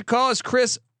guys you should call is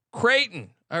Chris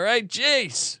Creighton. All right,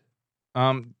 Jace.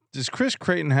 Does Chris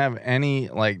Creighton have any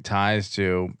like ties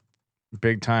to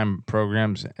big time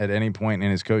programs at any point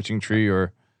in his coaching tree,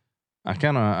 or I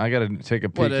got to take a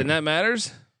peek. What, and that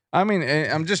matters? I mean,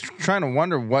 I'm just trying to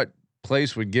wonder what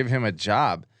place would give him a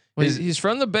job. Well, he's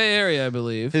from the Bay Area, I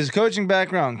believe. His coaching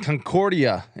background: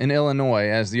 Concordia in Illinois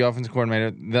as the offensive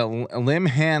coordinator. The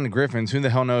Limhan Griffins. Who the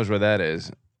hell knows where that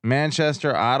is?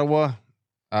 Manchester, Ottawa.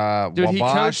 Dude, Wabash. he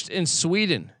coached in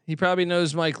Sweden. He probably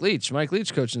knows Mike Leach. Mike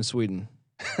Leach coached in Sweden.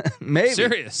 Maybe.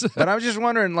 Serious. But I'm just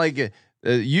wondering, like,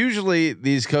 usually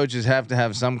these coaches have to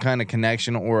have some kind of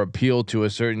connection or appeal to a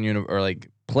certain or like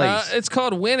place. It's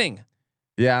called winning.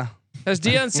 Yeah. Has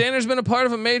Deion Sanders been a part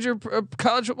of a major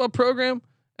college football program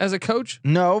as a coach?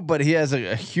 No, but he has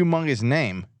a humongous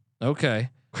name. Okay.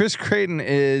 Chris Creighton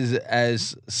is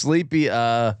as sleepy.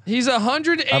 He's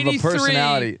 183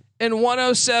 personality. and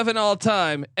 107 all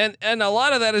time, and a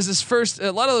lot of that is his first.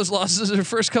 A lot of those losses are the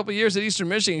first couple years at Eastern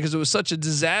Michigan because it was such a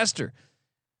disaster.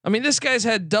 I mean, this guy's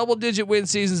had double-digit win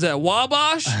seasons at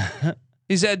Wabash.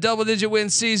 He's had double-digit win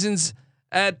seasons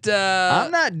at. I'm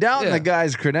not doubting the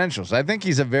guy's credentials. I think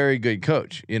he's a very good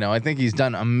coach. You know, I think he's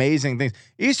done amazing things.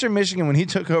 Eastern Michigan, when he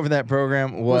took over that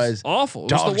program, was awful.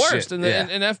 It was the worst shit.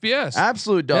 in FBS.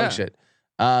 Absolute dog shit.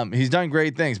 He's done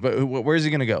great things, but where's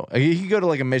he going to go? He could go to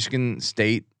like a Michigan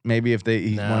State, maybe if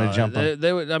he want to jump on.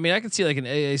 They would. I mean, I could see like an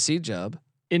AAC job.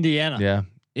 Indiana. Yeah.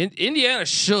 Indiana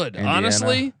should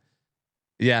honestly.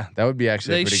 Yeah, that would be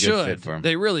actually a pretty good fit for him.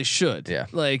 They really should. Yeah.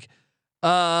 Like,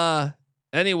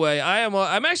 anyway,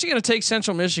 I'm actually going to take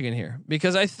Central Michigan here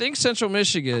because I think Central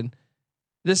Michigan,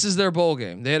 this is their bowl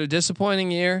game. They had a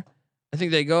disappointing year. I think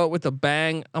they go out with a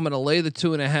bang. I'm going to lay the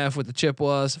 2.5 with the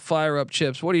Chippewas. Fire up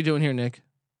Chips. What are you doing here, Nick?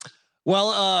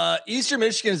 Well, Eastern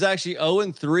Michigan is actually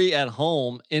 0-3 at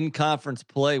home in conference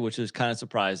play, which is kind of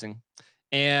surprising.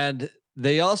 And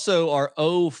they also are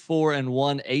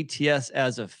 0-4-1 ATS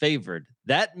as a favored.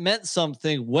 That meant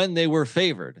something when they were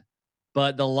favored,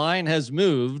 but the line has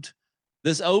moved.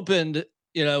 This opened,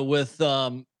 with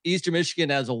Eastern Michigan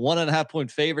as a 1.5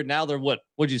 point favorite. Now they're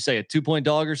what'd you say, a 2-point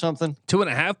dog or something?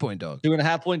 2.5 point dog.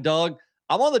 2.5 point dog.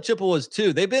 I'm on the Chippewas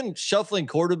too. They've been shuffling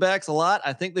quarterbacks a lot.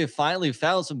 I think they finally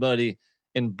found somebody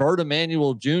in Bert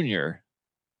Emanuel Jr.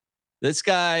 This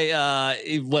guy,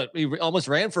 he almost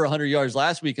ran for 100 yards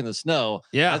last week in the snow.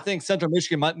 Yeah, I think Central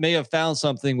Michigan may have found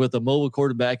something with a mobile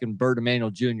quarterback in Bert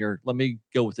Emanuel Jr. Let me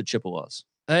go with the Chippewas.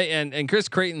 Hey, and Chris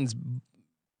Creighton's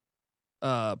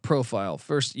profile.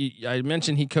 First, I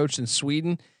mentioned he coached in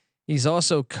Sweden. He's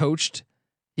also coached.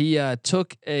 He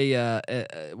took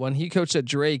when he coached at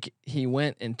Drake, he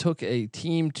went and took a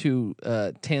team to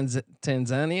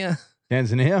Tanzania.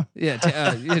 Tanzania? Yeah.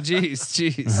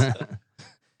 Jeez.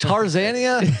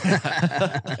 Tarzania.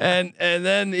 and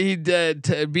then he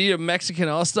did beat a Mexican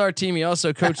all-star team. He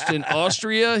also coached in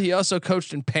Austria. He also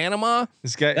coached in Panama.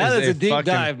 This guy is a deep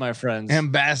dive, my friends.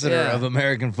 Ambassador of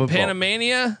American football.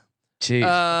 Panamania.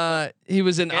 Jeez. He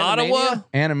was in Ottawa.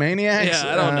 Animaniacs?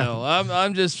 Yeah, I don't know.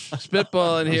 I'm just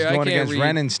spitballing here. I going can't against read.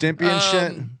 Ren and Stimpy and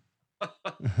shit.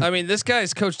 I mean, this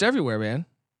guy's coached everywhere, man.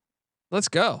 Let's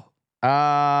go. What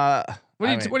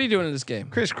are you doing in this game?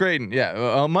 Chris Creighton,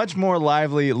 a much more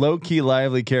lively, low key,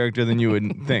 lively character than you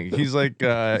would think. He's like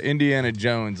Indiana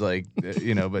Jones, but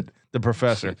the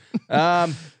professor.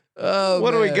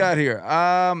 What do we got here?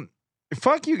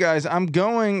 Fuck you guys. I'm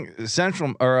going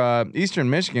Central or Eastern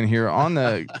Michigan here on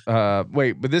the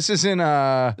wait, but this is in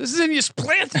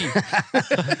Ysplanty.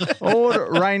 Old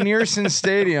Rynearson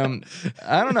Stadium.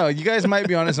 I don't know. You guys might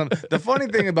be onto something. The funny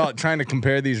thing about trying to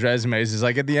compare these resumes is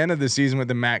like at the end of the season with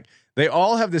the MAC, they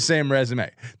all have the same resume.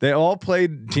 They all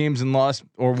played teams and lost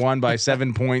or won by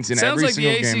 7 points in every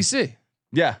single game. Sounds like the ACC.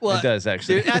 Yeah, it does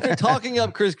actually. Dude, after talking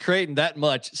up Chris Creighton that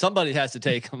much, somebody has to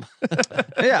take him.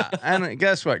 Yeah, and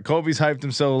guess what? Kobe's hyped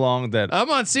him so long that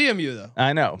I'm on CMU though.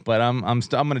 I know, but I'm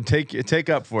going to take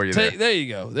up for you. There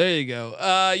you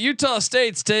go. Utah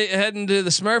State's heading to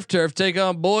the Smurf turf, take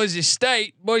on Boise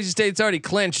State. Boise State's already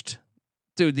clinched.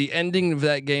 Dude, the ending of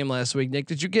that game last week, Nick.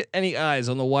 Did you get any eyes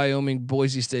on the Wyoming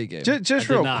Boise State game? Just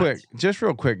real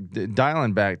quick,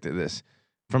 dialing back to this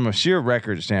from a sheer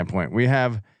record standpoint, we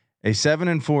have a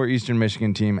 7-4 Eastern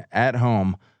Michigan team at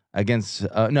home against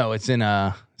it's in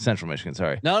Central Michigan.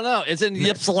 Sorry. No, it's in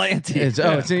Ypsilanti. It's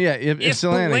in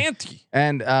Ypsilanti.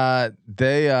 And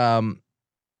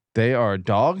they are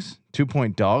dogs,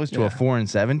 2-point dogs to a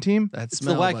 4-7 team. That's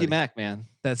the Wacky Mac, man.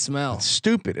 That smell. It's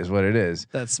stupid is what it is.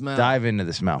 That smell. Dive into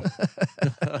the smell.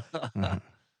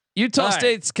 Utah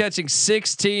State's catching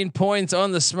 16 points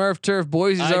on the Smurf turf.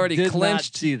 Boise's already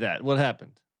clinched. Not see that. What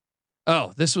happened?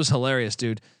 Oh, this was hilarious,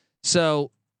 dude.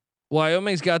 So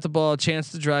Wyoming's got the ball, a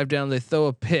chance to drive down. They throw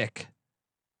a pick.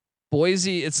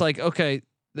 Boise, it's like, okay,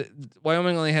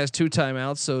 Wyoming only has 2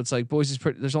 timeouts, so it's like Boise's.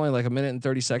 There's only like 1 minute and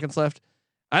 30 seconds left.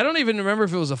 I don't even remember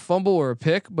if it was a fumble or a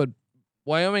pick, but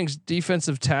Wyoming's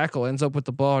defensive tackle ends up with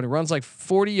the ball and he runs like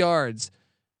 40 yards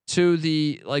to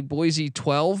the like Boise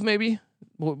 12, maybe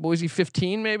Boise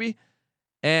 15, maybe.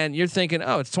 And you're thinking,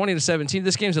 oh, it's 20-17.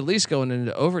 This game's at least going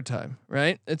into overtime,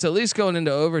 right? It's at least going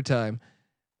into overtime,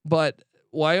 but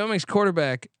Wyoming's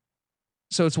quarterback.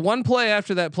 So it's one play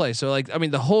after that play. So like, I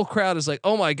mean, the whole crowd is like,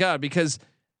 oh my God, because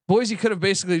Boise could have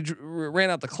basically ran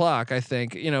out the clock. I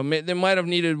think, they might've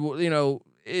needed,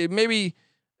 maybe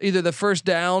either the first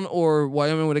down or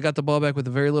Wyoming would have got the ball back with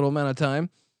a very little amount of time.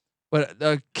 But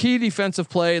a key defensive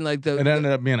play and like it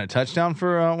ended up being a touchdown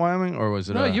for Wyoming, or was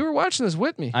it? No, you were watching this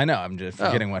with me. I know. I'm just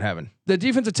forgetting what happened. The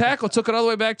defensive tackle took it all the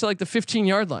way back to like the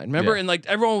 15-yard line. Remember, and like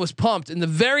everyone was pumped. In the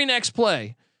very next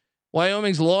play,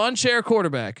 Wyoming's lawn chair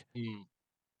quarterback,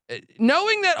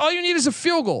 knowing that all you need is a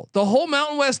field goal, the whole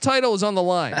Mountain West title is on the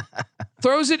line.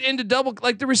 Throws it into double,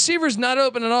 like the receiver's not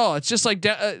open at all. It's just like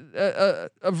a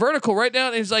vertical right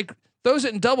down. And he's like throws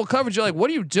it in double coverage. You're like, what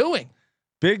are you doing?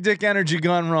 Big dick energy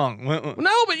gone wrong.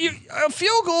 No, but a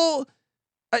field goal.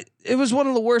 It was one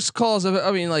of the worst calls.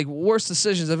 Worst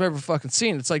decisions I've ever fucking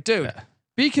seen. It's like, dude,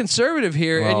 be conservative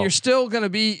here, and you're still going to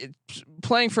be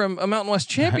playing for a Mountain West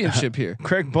championship here.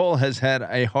 Craig Bohl has had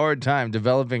a hard time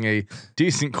developing a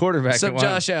decent quarterback. Except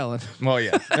Josh Allen. Well,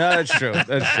 yeah, no, that's true.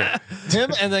 That's true. Him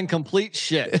and then complete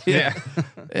shit.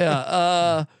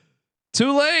 Yeah.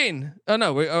 Tulane. Oh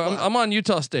no, I'm on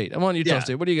Utah State. I'm on Utah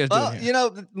State. What are you guys doing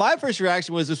here? My first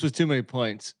reaction was this was too many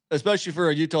points, especially for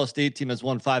a Utah State team that's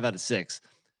won 5 out of 6.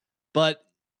 But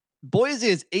Boise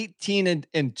is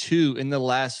 18-2 in the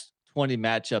last 20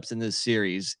 matchups in this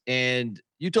series, and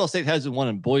Utah State hasn't won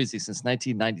in Boise since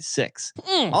 1996.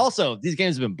 Also, these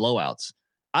games have been blowouts.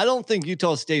 I don't think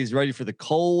Utah State is ready for the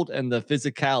cold and the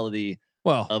physicality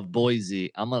of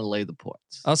Boise. I'm going to lay the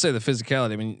points. I'll say the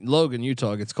physicality. I mean, Logan,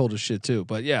 Utah gets cold as shit too,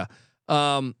 but yeah.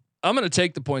 I'm going to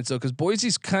take the points though, because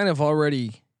Boise's kind of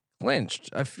already clinched.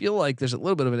 I feel like there's a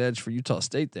little bit of an edge for Utah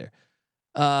State there.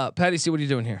 Patty C, what are you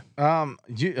doing here?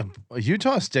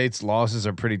 Utah State's losses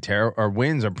are pretty terrible, or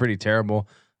wins are pretty terrible.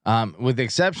 With the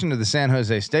exception of the San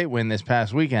Jose State win this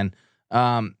past weekend.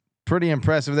 Pretty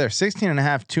impressive there.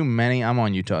 16.5 too many. I'm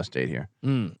on Utah State here.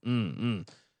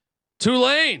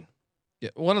 Tulane. Yeah,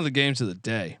 one of the games of the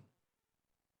day.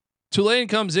 Tulane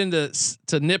comes into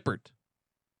Nippert.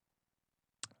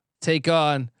 Take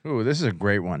on. Ooh, this is a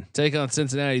great one. Take on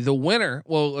Cincinnati. The winner.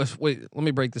 Well, wait. Let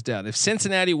me break this down. If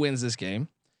Cincinnati wins this game,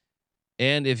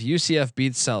 and if UCF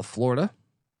beats South Florida,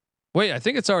 I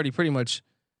think it's already pretty much.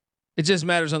 It just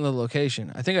matters on the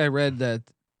location. I think I read that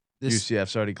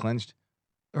UCF's already clinched.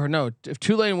 Or no, if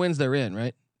Tulane wins, they're in,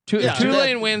 right? If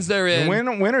Tulane wins, they're in.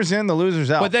 The winner's in, the loser's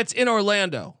out. But that's in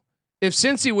Orlando. If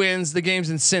Cincy wins, the game's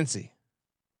in Cincy.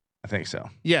 I think so.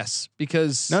 Yes,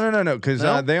 because no, because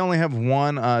they only have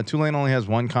one. Tulane only has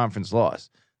one conference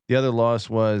loss. The other loss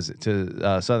was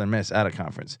to Southern Miss out of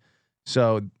conference.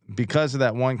 So because of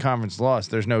that one conference loss,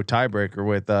 there's no tiebreaker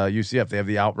with UCF. They have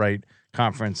the outright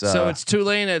conference. So it's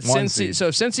Tulane at Cincy. Seed. So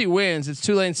if Cincy wins, it's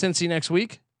Tulane Cincy next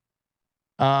week.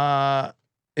 No,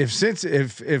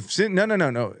 UCF's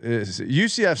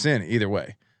in either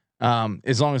way,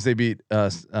 as long as they beat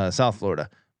South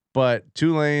Florida. But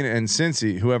Tulane and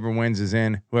Cincy, whoever wins is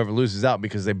in, whoever loses out,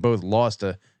 because they both lost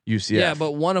to UCF. Yeah,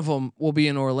 but one of them will be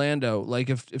in Orlando. Like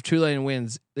if Tulane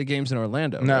wins, the game's in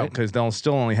Orlando. No, because they'll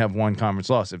still only have one conference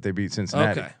loss if they beat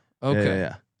Cincinnati. Okay.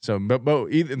 Yeah. So, but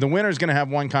either the winner's going to have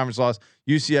one conference loss.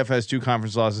 UCF has 2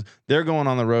 conference losses. They're going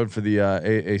on the road for the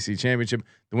AAC championship.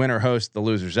 The winner hosts, the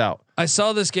loser's out. I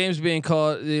saw this game's being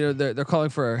called. They're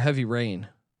calling for a heavy rain.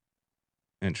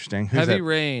 Interesting. Heavy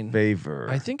rain favor.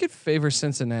 I think it favors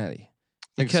Cincinnati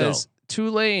because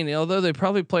Tulane, although they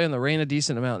probably play in the rain a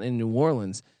decent amount in New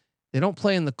Orleans, they don't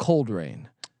play in the cold rain.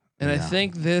 And I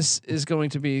think this is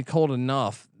going to be cold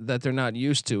enough that they're not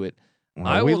used to it.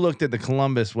 Well, we looked at the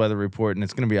Columbus weather report, and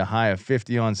it's going to be a high of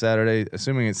 50 on Saturday.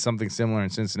 Assuming it's something similar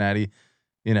in Cincinnati,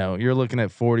 you're looking at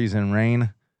 40s and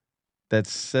rain.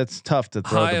 That's tough to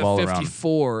throw the ball around. High of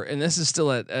 54, and this is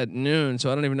still at noon,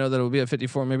 so I don't even know that it will be at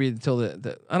 54. Maybe until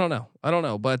the I don't know.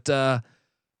 But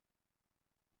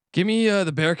give me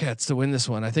the Bearcats to win this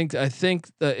one. I think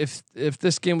that if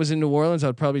this game was in New Orleans,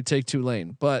 I'd probably take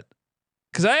Tulane, but.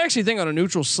 Because I actually think on a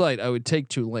neutral site, I would take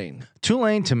Tulane.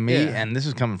 Tulane to me, and this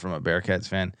is coming from a Bearcats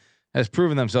fan, has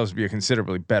proven themselves to be a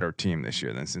considerably better team this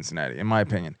year than Cincinnati, in my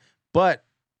opinion. But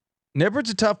Nippert's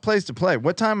a tough place to play.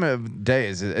 What time of day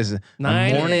is it? Is it a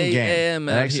 9 morning game? a.m.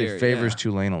 It out actually here, favors yeah.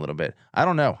 Tulane a little bit. I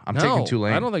don't know. I'm taking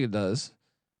Tulane. I don't think it does.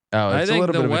 Oh, it's I think a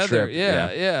little the bit weather. of a trip.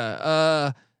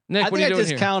 Yeah. Nick, I what are think you I doing just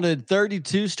here? counted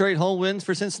 32 straight home wins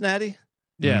for Cincinnati.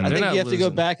 Yeah, I they're think not you have to go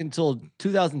losing. back until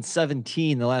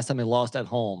 2017, the last time they lost at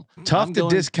home. Tough I'm to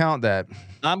going- discount that.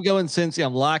 I'm going Cincy.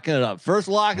 I'm locking it up. First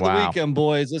lock of the Wow. weekend,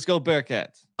 boys. Let's go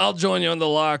Bearcats. I'll join you on the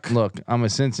lock. Look, I'm a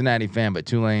Cincinnati fan, but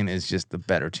Tulane is just the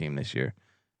better team this year.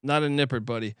 Not a Nippert,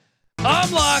 buddy.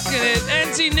 I'm locking it.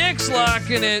 NC Nick's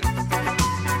locking it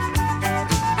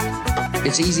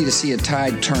It's easy to see a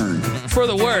tide turn. for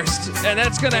the worst, and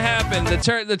that's going to happen.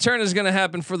 The turn is going to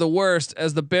happen for the worst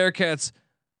as the Bearcats.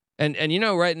 And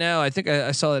right now, I think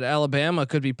I saw that Alabama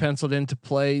could be penciled in to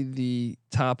play the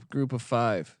top group of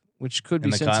 5, which could In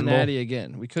be the Cotton Bowl? Cincinnati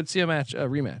again. We could see a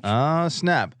rematch. Oh,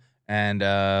 snap. And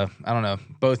I don't know.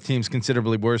 Both teams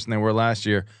considerably worse than they were last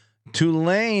year.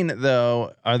 Tulane,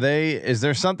 though, is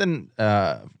there something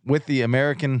with the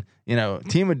American,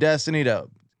 team of destiny to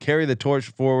carry the torch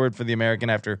forward for the American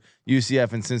after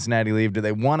UCF and Cincinnati leave? Do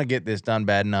they want to get this done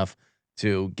bad enough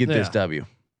to get this W?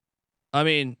 I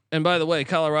mean, and by the way,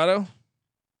 Colorado,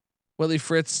 Willie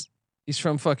Fritz, he's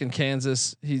from fucking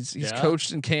Kansas. He's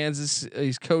coached in Kansas.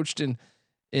 He's coached in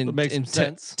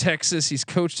sense. Texas. He's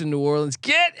coached in New Orleans.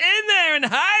 Get in there and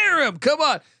hire him. Come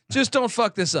on, just don't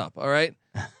fuck this up. All right,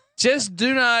 just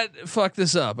do not fuck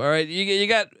this up. All right, you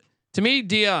got, to me,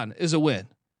 Dion is a win.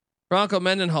 Bronco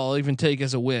Mendenhall even take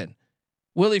as a win.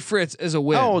 Willie Fritz is a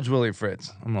win. How old's Willie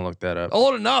Fritz? I'm gonna look that up.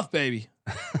 Old enough, baby.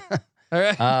 All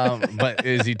right. But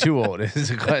is he too old? Is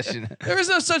the question. There is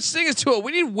no such thing as too old.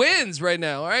 We need wins right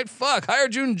now. All right. Fuck. Hire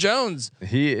June Jones.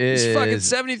 He is. He's fucking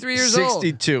 73 years old.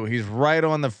 62. He's right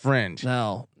on the fringe.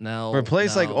 No. For a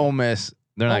place like Ole Miss,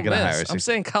 they're not going to hire. I'm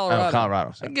saying Colorado. Oh, Colorado.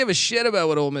 I Sorry. don't give a shit about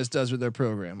what Ole Miss does with their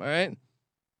program. All right.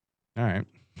 All right.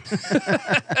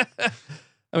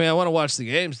 I mean, I want to watch the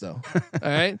games though.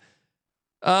 All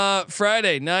right.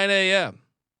 Friday, 9 a.m.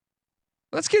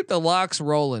 Let's keep the locks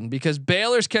rolling because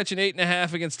Baylor's catching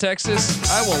 8.5 against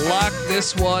Texas. I will lock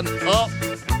this one up.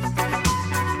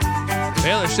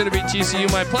 Baylor should have beat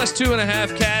TCU. My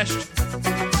 +2.5 cashed.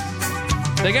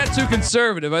 They got too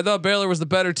conservative. I thought Baylor was the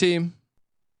better team.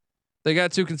 They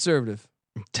got too conservative.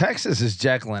 Texas is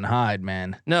Jekyll and Hyde,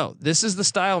 man. No, this is the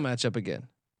style matchup again.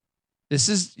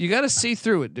 You got to see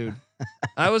through it, dude.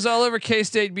 I was all over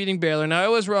K-State beating Baylor. Now I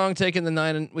was wrong taking the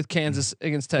 9 with Kansas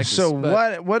against Texas. So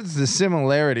what is the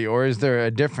similarity, or is there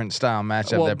a different style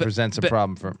matchup that presents a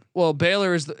problem for? Well,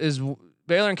 Baylor is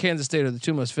Baylor and Kansas State are the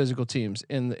two most physical teams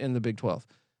in the Big 12.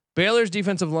 Baylor's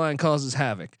defensive line causes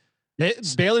havoc.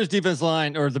 Baylor's defense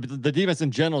line, or the defense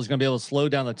in general, is going to be able to slow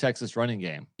down the Texas running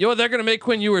game. They're going to make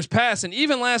Quinn Ewers pass, and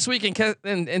even last week in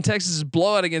Texas's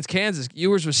blowout against Kansas,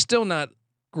 Ewers was still not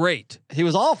great. He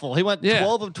was awful. He went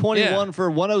 12 of 21 for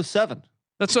 107.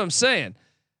 That's what I'm saying.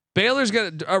 Aranda's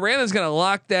going to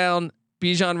lock down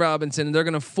Bijan Robinson, and they're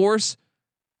going to force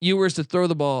Ewers to throw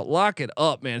the ball. Lock it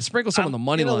up, man. Sprinkle some on the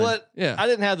money line. What? Yeah, I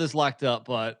didn't have this locked up,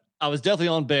 but I was definitely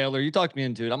on Baylor. You talked me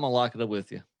into it. I'm gonna lock it up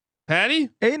with you. Patty,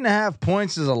 8.5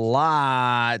 points is a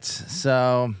lot.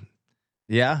 So,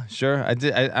 yeah, sure. I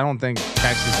don't think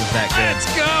Texas is that good.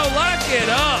 let's go. Lock it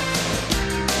up.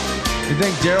 You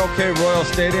think Darrell K. Royal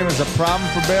Stadium is a problem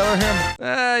for Baylor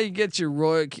here? You get your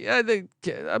Royal. I think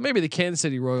maybe the Kansas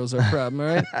City Royals are a problem. All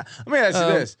right. Let me ask you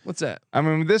this. What's that? I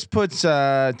mean, this puts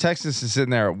Texas is sitting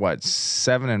there at what,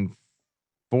 7-4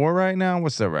 right now?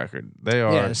 What's their record? They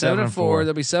are 7-4.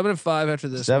 They'll be 7-5 after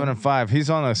this. 7-5. He's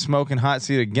on a smoking hot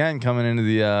seat again, coming into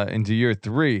the into year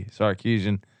 3.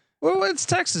 Sarkisian. Well, it's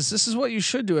Texas. This is what you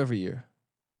should do every year.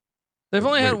 They've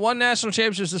only had one national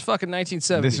championship since fucking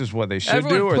 1970. This is what they should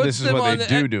Everyone do, or puts this is them what on they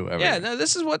the- do every Yeah, year? no,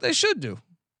 this is what they should do.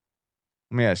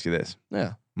 Let me ask you this.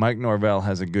 Yeah. Mike Norvell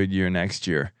has a good year next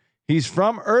year. He's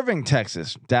from Irving,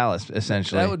 Texas, Dallas,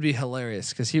 essentially. That would be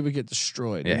hilarious because he would get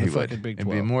destroyed. Yeah, in the he would. fucking Big It'd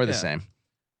 12. be more the Yeah. same.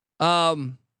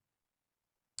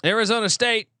 Arizona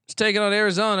State is taking on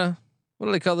Arizona. What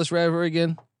do they call this rivalry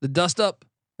again? The dust up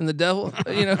and the devil,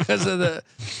 because of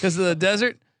the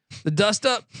desert. The dust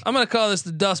up. I'm gonna call this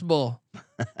the Dust Bowl.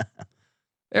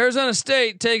 Arizona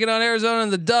State taking on Arizona in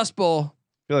the Dust Bowl. I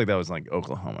feel like that was like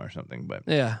Oklahoma or something, but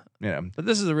Yeah, but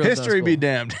this is a real history Dust be Bowl.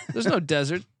 damned. There's no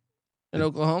desert in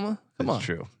Oklahoma. Come on, That's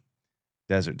true.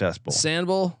 Desert Dust Bowl, Sand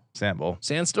Bowl, Sand Bowl,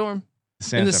 Sandstorm.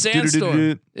 In the Sandstorm.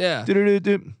 sandstorm. Yeah.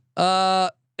 Do-do-do-do.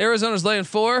 Arizona's laying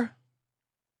 4.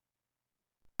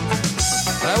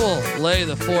 I will lay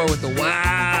the 4 with the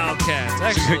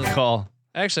Wildcats. Good call.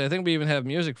 Actually, I think we even have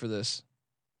music for this.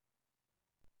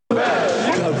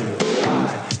 W-I-L-D.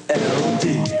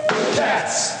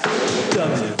 Cats.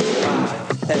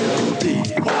 W-I-L-D.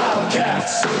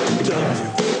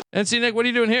 NC Nick, what are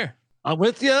you doing here? I'm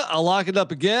with you. I'll lock it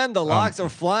up again. The locks are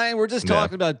flying. We're just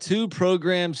talking about two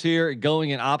programs here going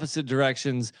in opposite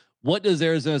directions. What does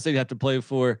Arizona State have to play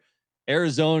for?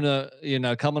 Arizona,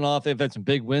 coming off, they've had some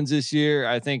big wins this year.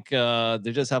 I think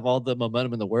they just have all the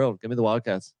momentum in the world. Give me the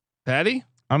Wildcats. Patty?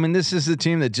 I mean, this is the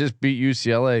team that just beat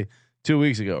UCLA 2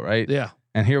 weeks ago, right? Yeah.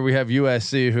 And here we have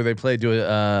USC, who they played to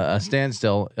a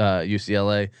standstill.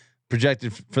 UCLA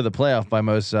projected for the playoff by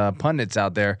most pundits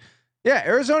out there. Yeah,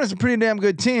 Arizona's a pretty damn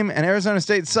good team, and Arizona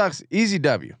State sucks. Easy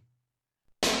W.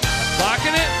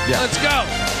 Locking it? Yeah. Let's go.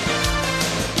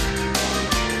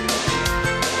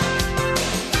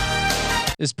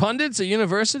 Is pundits a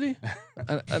university?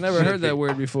 I never heard that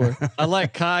word before. I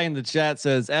like Kai in the chat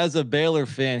says, as a Baylor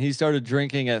fan, he started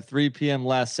drinking at 3 p.m.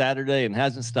 last Saturday and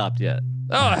hasn't stopped yet.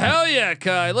 Oh, hell yeah,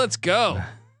 Kai. Let's go.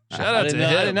 Shout out to him.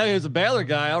 I didn't know he was a Baylor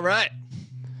guy. All right.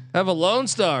 Have a Lone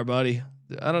Star, buddy.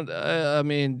 I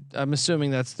mean, I'm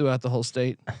assuming that's throughout the whole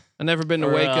state. I've never been to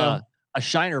Waco. A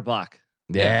Shinerbach.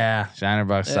 Yeah,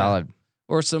 Shinerbach, solid.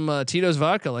 Or some Tito's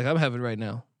vodka, like I'm having right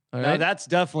now. All right, No, that's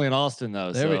definitely in Austin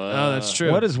though. There oh, that's true.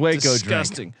 What does Waco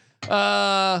Disgusting. drink?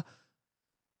 I'm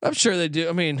sure they do.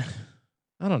 I mean,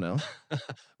 I don't know.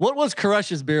 What was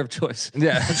Karush's beer of choice?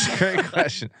 Yeah, that's a great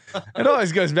question. It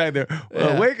always goes back there.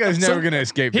 Waco's never going to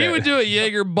escape. He that. would do a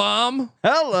Jaeger bomb.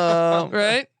 Hello,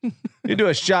 right? You do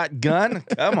a shotgun.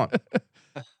 Come on.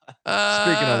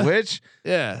 Speaking of which,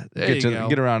 yeah,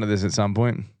 get around to this at some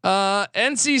point.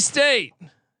 NC State.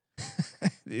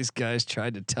 These guys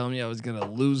tried to tell me I was going to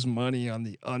lose money on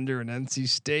the under in NC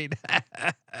State.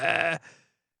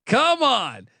 Come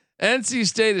on. NC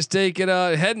State is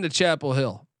heading to Chapel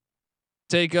Hill.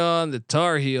 Take on the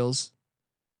Tar Heels.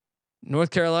 North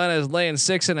Carolina is laying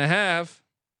 6.5.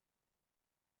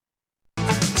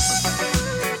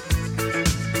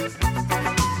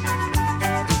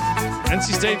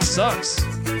 NC State sucks.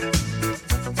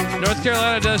 North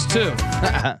Carolina does too.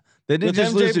 They did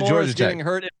just lose to Georgia Tech. Getting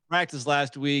hurt in practice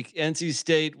last week. NC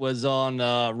State was on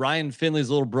Ryan Finley's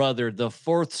little brother, the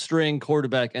 4th string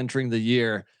quarterback entering the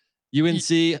year.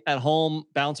 UNC at home,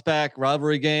 bounce back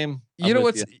rivalry game. You know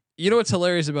what's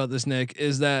hilarious about this, Nick,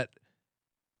 is that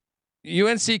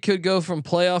UNC could go from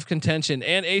playoff contention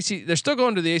and AC. They're still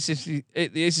going to the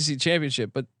ACC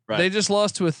championship, but they just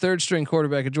lost to a 3rd string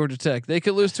quarterback at Georgia Tech. They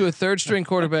could lose to a 3rd string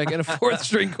quarterback and a 4th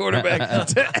string quarterback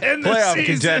to end playoff the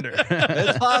season. contender.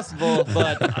 It's possible,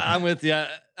 but I'm with you.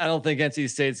 I don't think NC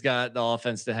State's got the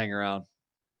offense to hang around.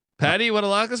 Patty, you want to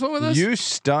lock this one with us? You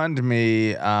stunned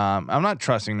me. I'm not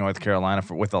trusting North Carolina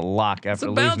with a lock after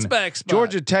losing. Bounce back spot.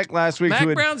 Georgia Tech last week.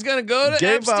 Mac Brown's gonna go to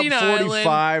Epstein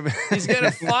Island. He's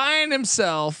gonna find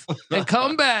himself and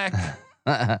come back.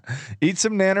 Eat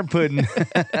some nanner pudding.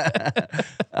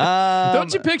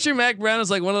 Don't you picture Mac Brown as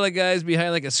like one of the guys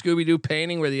behind like a Scooby Doo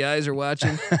painting where the eyes are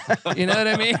watching? You know what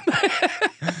I mean?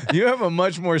 You have a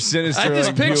much more sinister. I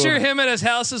just picture him at his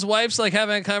house, his wife's like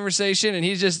having a conversation, and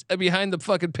he's just behind the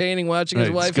fucking painting watching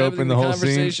his wife having the whole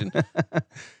conversation.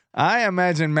 I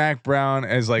imagine Mac Brown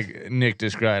as like Nick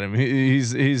described him.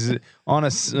 He's on a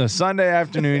Sunday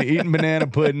afternoon eating banana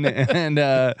pudding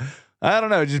and. I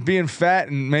don't know, just being fat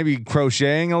and maybe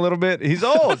crocheting a little bit. He's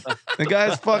old. The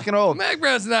guy's fucking old. Mac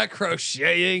Brown's not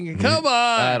crocheting. Come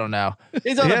on. I don't know.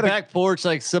 He's on a back porch,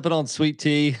 like sipping on sweet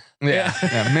tea.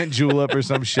 Yeah, mint julep or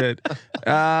some shit.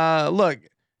 Look,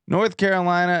 North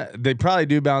Carolina, they probably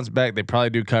do bounce back. They probably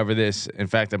do cover this. In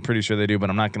fact, I'm pretty sure they do, but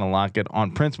I'm not going to lock it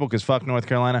on principle because fuck North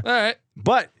Carolina. All right.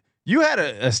 But you had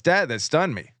a stat that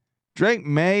stunned me. Drake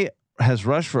May has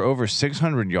rushed for over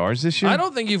 600 yards this year. I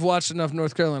don't think you've watched enough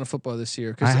North Carolina football this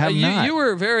year I have not. You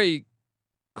were very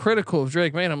critical of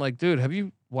Drake May. I'm like, dude, have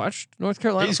you watched North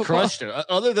Carolina? He's football? crushed it.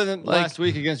 Other than last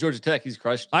week against Georgia Tech, he's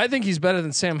crushed it. I think he's better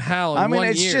than Sam Howell. In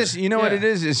it's just what it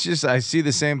is. It's just I see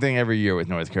the same thing every year with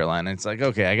North Carolina. It's like,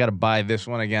 okay, I got to buy this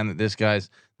one again. That this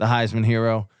guy's the Heisman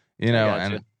hero,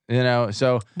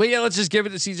 So, but yeah, let's just give it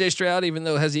to CJ Stroud. Even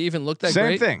though has he even looked that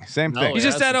same great? Same thing. He's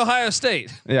just at Ohio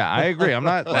State. Yeah, I agree. I'm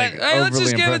not like. Hey, let's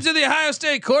just give impressed. it to the Ohio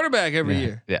State quarterback every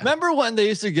year. Yeah. Remember when they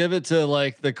used to give it to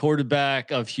like the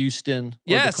quarterback of Houston?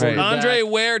 Yes, Andre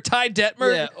Ware, Ty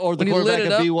Detmer, or the quarterback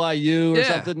of BYU or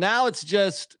something. Now it's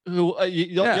just who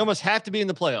you almost have to be in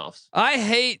the playoffs. I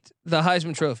hate the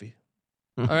Heisman Trophy.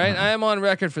 All right, I am on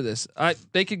record for this.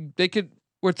 They could.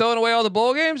 We're throwing away all the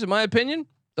bowl games, in my opinion.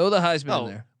 Throw the Heisman in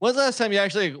there. When's the last time you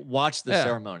actually watched the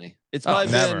ceremony? It's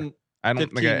probably never. been. I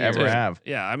don't think I ever have.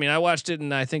 Yeah, I mean, I watched it,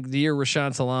 and I think the year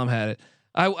Rashaan Salam had it.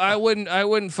 I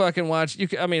wouldn't fucking watch.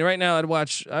 Right now I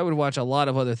would watch a lot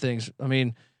of other things. I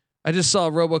mean, I just saw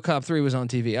RoboCop 3 was on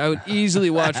TV. I would easily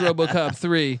watch RoboCop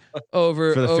 3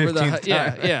 over For the over 15th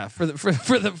yeah for the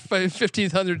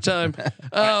 1500th time.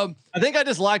 I think I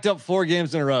just locked up 4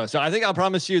 games in a row. So I think I'll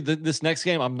promise you that this next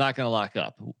game I'm not going to lock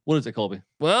up. What is it, Colby?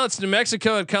 Well, it's New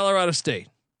Mexico at Colorado State.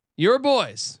 Your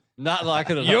boys. Not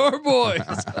locking it up. Your boys.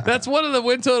 That's one of the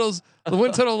win totals. The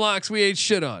win total locks we ate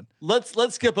shit on. Let's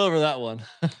skip over that one.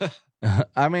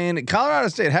 I mean, Colorado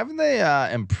State, haven't they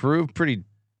improved pretty?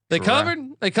 They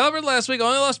covered last week.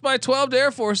 Only lost by 12 to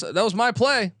Air Force. That was my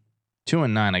play.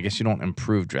 2-9. I guess you don't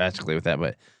improve drastically with that,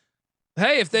 but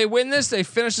Hey, if they win this, they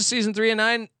finish the season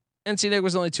 3-9. NC Nick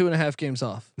was only 2.5 games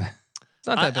off. It's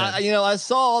not that bad. I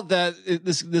saw that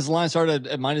this line started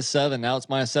at -7. Now it's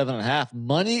 -7.5.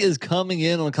 Money is coming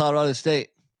in on Colorado State.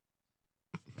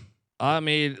 I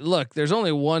mean, look, there's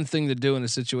only one thing to do in a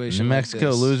situation. New Mexico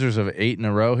like this. losers of 8 in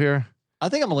a row here. I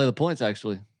think I'm gonna lay the points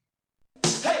actually.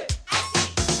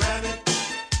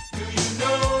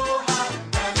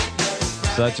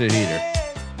 Such a heater.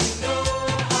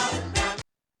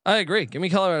 I agree. Give me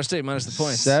Colorado State minus the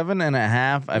points.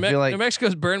 7.5. I feel like New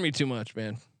Mexico's burned me too much,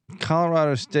 man.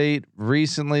 Colorado State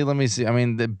recently. Let me see. I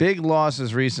mean, the big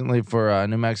losses recently for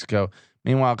New Mexico.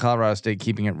 Meanwhile, Colorado State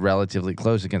keeping it relatively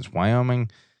close against Wyoming.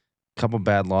 Couple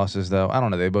bad losses though. I don't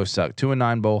know. They both suck.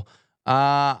 2-9 bowl.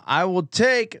 I will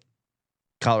take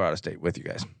Colorado State with you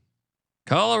guys.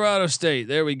 Colorado State.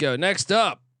 There we go. Next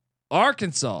up,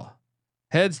 Arkansas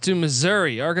heads to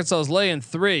Missouri. Arkansas is laying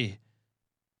 3.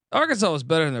 Arkansas was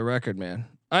better than the record, man.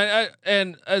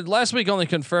 And last week only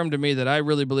confirmed to me that I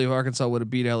really believe Arkansas would have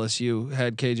beat LSU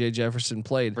had KJ Jefferson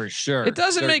played. For sure. It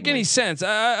doesn't make any sense.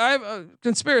 I have a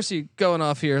conspiracy going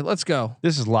off here. Let's go.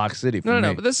 This is Lock City. For No,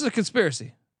 me. but this is a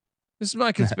conspiracy. This is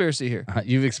my conspiracy here.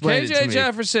 You've explained it to KJ me.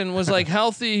 Jefferson was like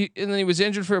healthy and then he was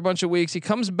injured for a bunch of weeks. He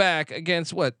comes back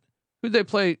against what? Who'd they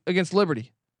play against?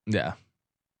 Liberty. Yeah.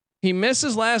 He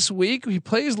misses last week. He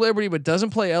plays Liberty but doesn't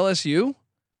play LSU.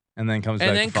 And then comes And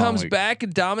back then the following comes week. back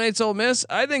and dominates Ole Miss.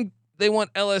 I think they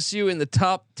want LSU in the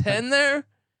top 10 there.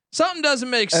 Something doesn't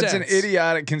make That's sense. an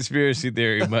idiotic conspiracy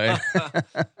theory, but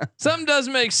Something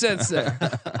doesn't make sense there.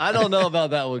 I don't know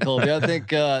about that one, Colby. I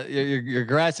think you're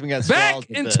grasping at straws. Back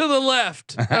into the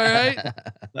left. All right.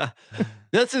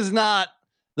 This is not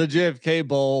the JFK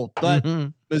Bowl, but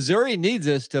Mhm. Missouri needs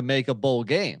us to make a bowl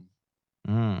game.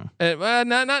 Well,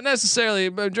 not necessarily,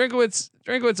 but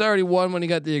Drinkowitz already won when he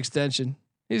got the extension.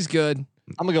 He's good.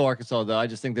 I'm gonna go Arkansas though. I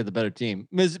just think they're the better team.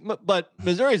 But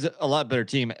Missouri's a lot better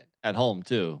team at home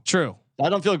too. True. I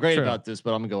don't feel great True. about this,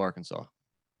 but I'm gonna go Arkansas.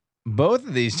 Both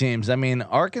of these teams, I mean,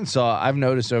 Arkansas, I've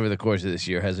noticed over the course of this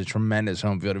year, has a tremendous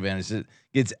home field advantage. It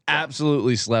gets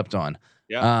absolutely slept on.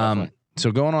 Yeah.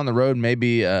 So going on the road may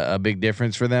be a big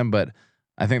difference for them, but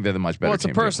I think they're the much better Well, it's a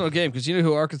team, too. personal game because you know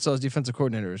who Arkansas's defensive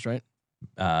coordinator is, right?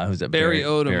 Who's that? Barry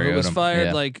Odom, who was Odom. fired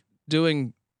Yeah. like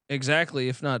doing exactly,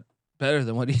 if not better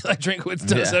than what Eli Drinkowitz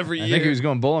does Yeah. every year. I think he was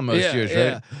going bowling most years,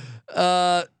 right?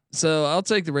 Yeah. So I'll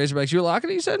take the Razorbacks. You're locking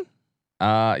it, you said?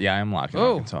 Yeah, I'm locking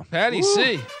Arkansas. Patty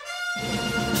C.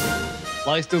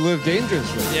 Likes to live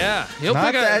dangerously. Yeah. He'll Not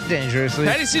pick up. that dangerously.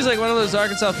 Patty C's like one of those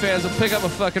Arkansas fans will pick up a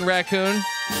fucking raccoon.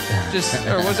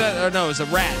 Or was that? Or no, it was a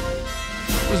rat.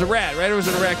 It was a rat, right? Or was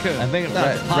it a raccoon? I think No,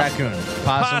 it's a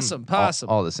raccoon, Possum.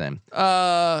 all the same.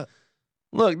 Uh,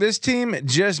 Look, this team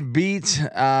just beat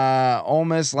Ole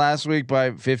Miss last week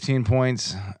by 15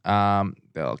 points. A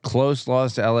close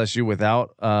loss to LSU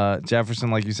without Jefferson,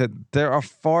 like you said. They're a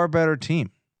far better team.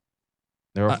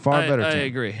 They're a far better I team.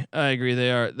 agree. I agree.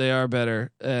 They are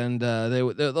better, and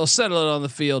they'll settle it on the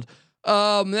field.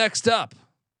 Next up,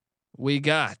 we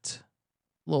got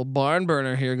a little barn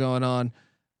burner here going on,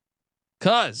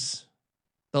 cause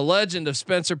the legend of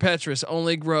Spencer Petras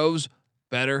only grows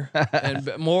better and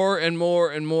more and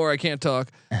more and more. I can't talk.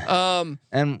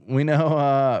 And we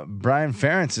know Brian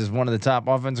Ferentz is one of the top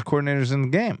offensive coordinators in the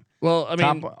game. Well, I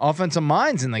mean, top offensive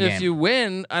minds in the game. if you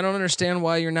win, I don't understand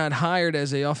why you're not hired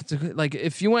as a offensive. Like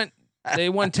if you went, they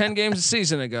won 10 games a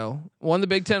season ago, won the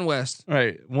Big Ten West.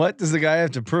 Right. What does the guy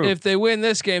have to prove? If they win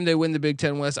this game, they win the Big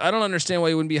Ten West. I don't understand why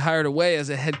you wouldn't be hired away as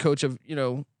a head coach of,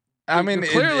 I mean,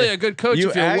 you're clearly a good coach you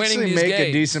if you're winning actually these make games.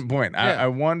 a decent point. Yeah. I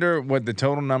wonder what the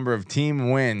total number of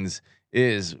team wins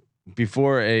is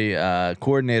before a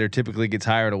coordinator typically gets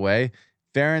hired away.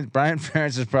 Brian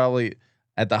Ferentz is probably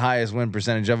at the highest win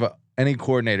percentage of any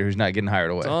coordinator who's not getting hired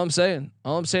away. That's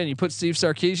all I'm saying. You put Steve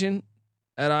Sarkisian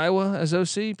at Iowa as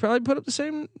OC, probably put up the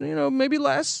same, maybe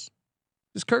less.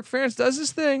 Because Kirk Ferentz does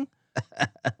his thing.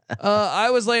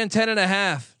 Iowa's laying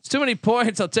 10.5. It's too many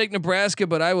points. I'll take Nebraska,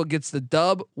 but Iowa gets the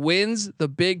dub, wins the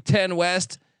Big Ten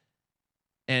West.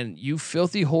 And you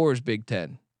filthy whores, Big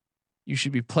Ten. You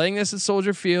should be playing this at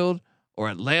Soldier Field or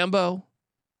at Lambeau,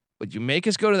 but you make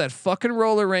us go to that fucking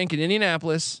roller rink in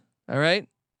Indianapolis. All right.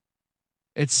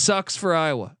 It sucks for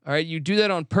Iowa. All right. You do that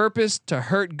on purpose to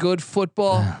hurt good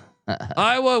football.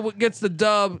 Iowa gets the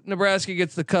dub. Nebraska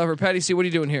gets the cover. Patty C, what are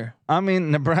you doing here? I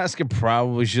mean, Nebraska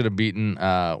probably should have beaten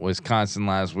Wisconsin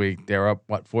last week. They were up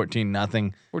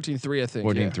 14-0. 14-3, I think.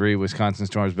 14-3. Yeah. Wisconsin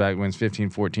storms back, wins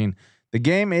 15-14. The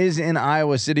game is in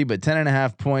Iowa City, but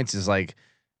 10.5 points is like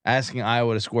asking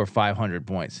Iowa to score 500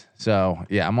 points. So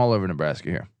yeah, I'm all over Nebraska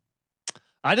here.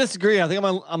 I disagree. I think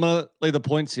I'm gonna lay the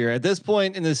points here. At this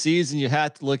point in the season, you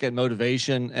have to look at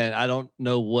motivation, and I don't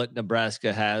know what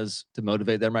Nebraska has to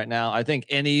motivate them right now. I think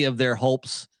any of their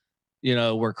hopes,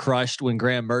 were crushed when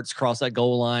Graham Mertz crossed that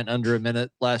goal line under a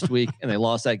minute last week, and they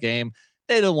lost that game.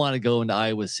 They don't want to go into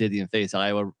Iowa City and face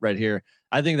Iowa right here.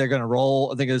 I think they're gonna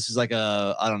roll. I think this is like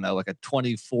a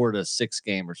 24-6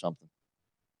 game or something.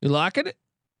 You locking it?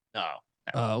 No.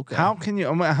 Oh, okay. How can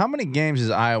you? How many games has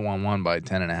Iowa won by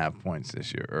 10.5 points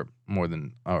this year, or more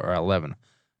than, or 11?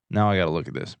 Now I got to look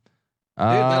at this. Dude,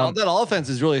 that offense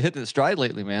is really hitting its stride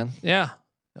lately, man. Yeah,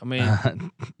 I mean,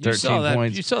 13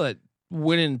 points. You saw that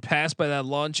winning pass by that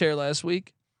lawn chair last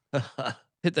week.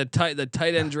 Hit the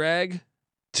tight end drag.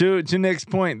 To Nick's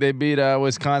point, they beat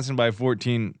Wisconsin by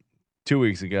 14 2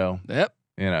 weeks ago. Yep.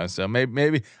 So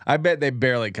maybe I bet they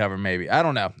barely cover. Maybe, I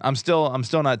don't know. I'm still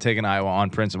not taking Iowa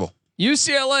on principle.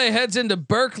 UCLA heads into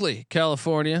Berkeley,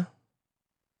 California,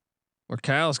 where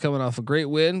Cal's coming off a great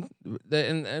win.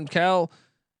 And Cal,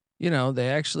 they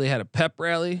actually had a pep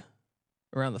rally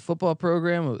around the football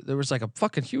program. There was like a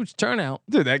fucking huge turnout.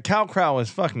 Dude, that Cal crowd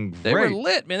was fucking great. They were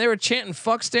lit, man. They were chanting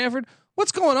 "Fuck Stanford."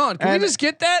 What's going on? Can we just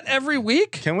get that every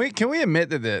week? Can we admit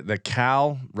that the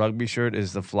Cal rugby shirt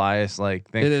is the flyest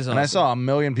thing? It is awesome. And I saw a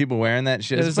million people wearing that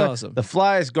shit. It is awesome. The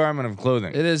flyest garment of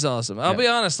clothing. It is awesome. I'll be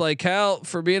honest, like Cal,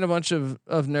 for being a bunch of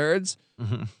nerds,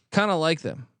 kind of like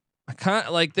them. I kind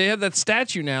of like they have that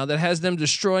statue now that has them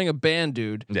destroying a band,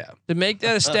 dude. Yeah. To make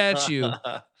that a statue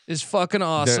is fucking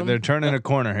awesome. They're turning a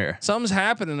corner here. Something's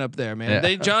happening up there, man.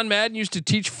 Yeah. John Madden used to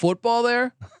teach football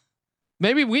there.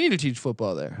 Maybe we need to teach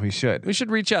football there. We should. We should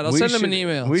reach out. I'll send them an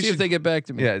email. See if they get back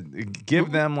to me. Yeah,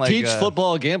 give them teach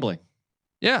football gambling.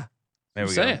 Yeah. There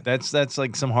we go. That's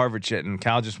like some Harvard shit, and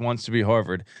Cal just wants to be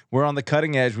Harvard. We're on the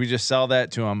cutting edge. We just sell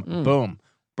that to them. Boom.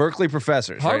 Berkeley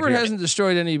professors. Harvard hasn't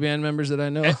destroyed any band members that I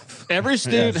know of. Every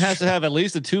student has to have at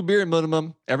least a 2-beer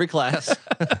minimum every class.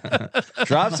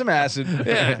 Drop some acid.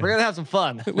 Yeah, we're gonna have some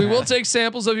fun. We will take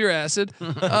samples of your acid.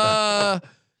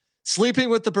 Sleeping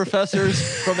with the professors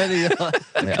from any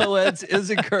co-eds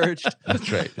is encouraged.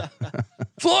 That's right.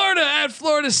 Florida at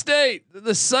Florida State,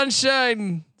 the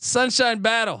Sunshine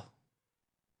Battle.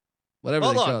 Whatever.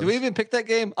 Hold on, did we even pick that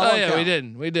game? Oh yeah,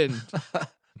 we didn't.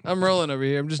 I'm rolling over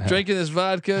here. I'm just drinking this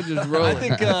vodka, just rolling. I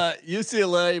think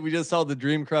UCLA. We just saw the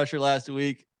Dream Crusher last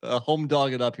week. Home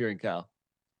dog it up here in Cal.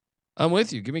 I'm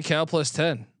with you. Give me Cal plus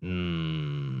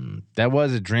 10. That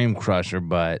was a Dream Crusher,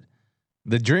 but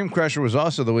the Dream Crusher was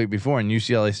also the week before, and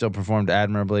UCLA still performed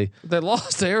admirably. They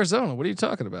lost to Arizona. What are you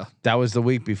talking about? That was the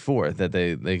week before that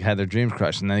they had their Dream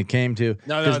Crush, and then they came to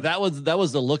no. That was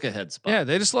the look ahead spot. Yeah,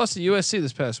 they just lost to USC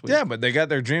this past week. Yeah, but they got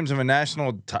their dreams of a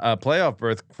national playoff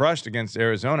berth crushed against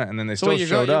Arizona, and then they still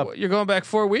showed up. You're going back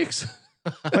 4 weeks.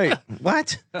 Wait,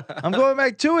 what? I'm going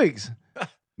back 2 weeks.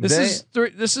 This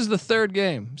is the third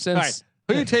game since. All right,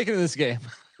 who are you taking in this game?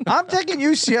 I'm taking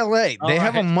UCLA. They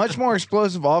have a much more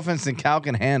explosive offense than Cal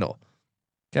can handle.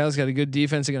 Cal's got a good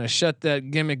defense. They're going to shut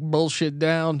that gimmick bullshit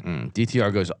down.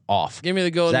 DTR goes off. Give me the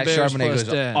Golden Bears Charbonnet plus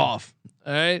goes 10. off.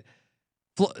 All right.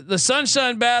 The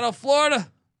Sunshine Battle,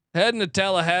 Florida heading to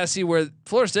Tallahassee, where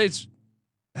Florida State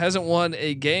hasn't won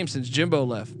a game since Jimbo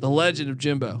left. The legend of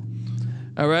Jimbo.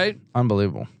 All right.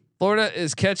 Unbelievable. Florida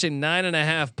is catching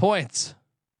 9.5 points.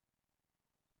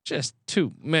 Just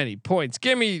too many points.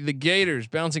 Give me the Gators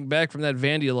bouncing back from that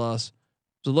Vandy loss.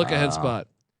 It's a look ahead spot.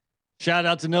 Shout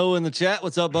out to Noah in the chat.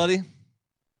 What's up, buddy?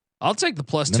 I'll take the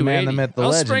plus 280.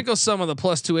 I'll sprinkle some of the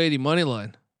plus 280 money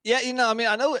line. Yeah, I mean,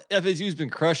 I know FSU's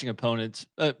been crushing opponents,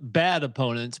 bad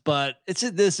opponents, but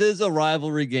this is a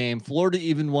rivalry game. Florida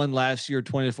even won last year,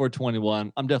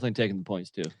 24-21. I'm definitely taking the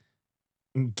points too.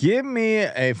 Give me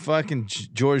a fucking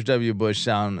George W. Bush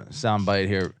sound bite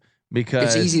here.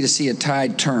 Because it's easy to see a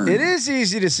tide turn. It is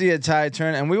easy to see a tide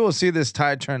turn, and we will see this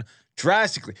tide turn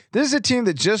drastically. This is a team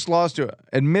that just lost to,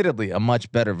 admittedly, a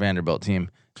much better Vanderbilt team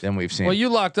than we've seen. Well, you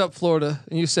locked up Florida,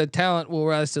 and you said talent will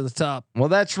rise to the top. Well,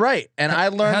 that's right, and I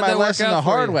learned my lesson the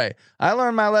hard way.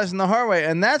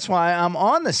 And that's why I'm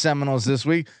on the Seminoles this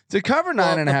week to cover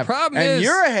 9.5. The problem and is,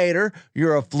 you're a hater.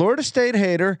 You're a Florida State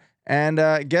hater,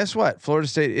 And guess what? Florida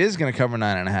State is going to cover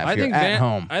 9.5 here at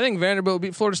home. I think Vanderbilt will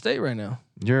beat Florida State right now.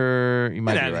 You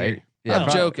might be right. Yeah,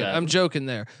 I'm joking. I'm joking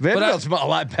there. Vanderbilt's a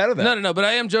lot better than No, but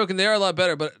I am joking. They are a lot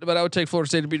better, but I would take Florida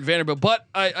State to beat Vanderbilt. But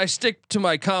I stick to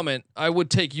my comment. I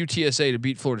would take UTSA to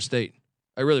beat Florida State.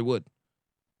 I really would.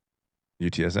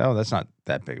 UTSA. Oh, that's not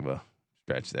that big of a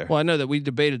stretch there. Well, I know that we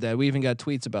debated that. We even got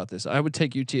tweets about this. I would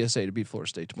take UTSA to beat Florida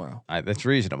State tomorrow. That's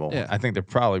reasonable. Yeah. I think they're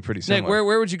probably pretty similar. Nick,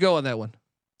 where would you go on that one?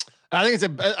 I think it's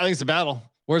a battle.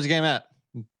 Where's the game at?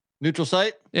 Neutral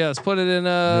site? Yeah, let's put it in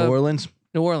New Orleans.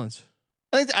 New Orleans.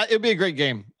 I think it'd be a great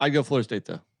game. I'd go Florida State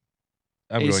though.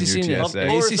 I'm going ACC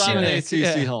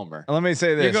UTSA. ACC homer. Let me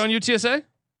say this. You're going UTSA?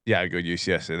 Yeah, I'd go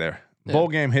UTSA there. Yeah. Bowl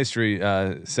game history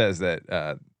says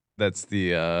that that's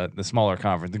the smaller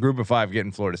conference, the Group of 5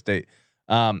 getting Florida State,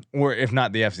 or if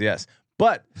not the FCS.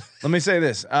 But let me say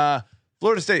this: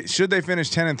 Florida State, should they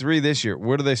finish 10-3 this year,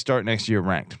 where do they start next year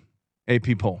ranked?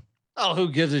 AP poll. Oh, who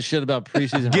gives a shit about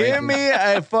preseason? Give rankings? me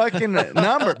a fucking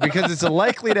number because it's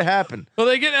likely to happen. Well,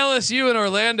 they get LSU in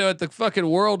Orlando at the fucking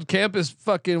World Campus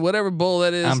fucking whatever bowl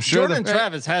that is. I'm sure Jordan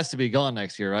Travis has to be gone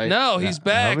next year, right? No, he's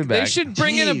back. he'll be back. They should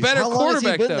bring in a Jeez, better how long has he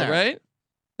quarterback been though, there? right?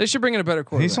 They should bring in a better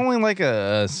quarterback. He's only like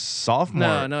a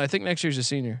sophomore. No, I think next year's a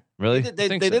senior. Really? They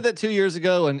think did so. that 2 years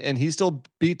ago, and he still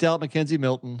beat out Mackenzie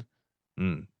Milton.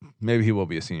 Maybe he will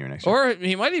be a senior next year. Or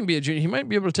he might even be a junior. He might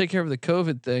be able to take care of the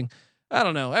COVID thing. I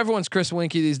don't know. Everyone's Chris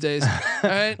Winkie these days. All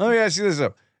right. Let me ask you this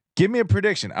though. Give me a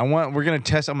prediction. We're gonna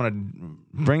test. I'm gonna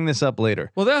bring this up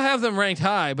later. Well, they'll have them ranked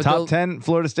high, but Top 10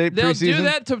 Florida State they'll preseason. do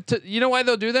that to. You know why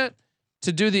they'll do that?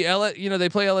 To do the they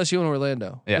play LSU in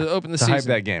Orlando. Yeah. To open the to season. hype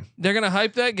that game. They're gonna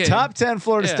hype that game. Top 10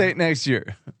 Florida Yeah. State next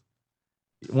year.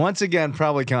 Once again,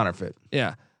 probably counterfeit.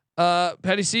 Yeah.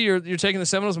 Patty C, you're taking the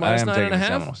Seminoles I minus am 9.5. taking the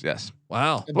Seminoles. Yes.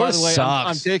 Wow. By What the way, sucks.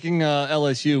 I'm taking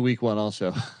LSU week 1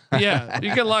 also. Yeah,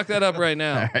 you can lock that up right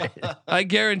now. I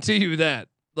guarantee you that.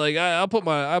 Like I'll put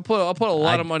a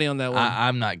lot of money on that one.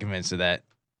 I'm not convinced of that.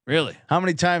 Really? How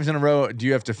many times in a row do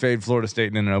you have to fade Florida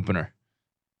State in an opener?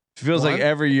 It feels like One.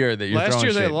 every year that you're Last throwing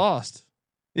year they shade. lost,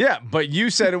 Yeah, but you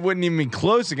said it wouldn't even be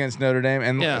close against Notre Dame,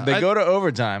 and Yeah, they go to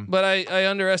overtime. but I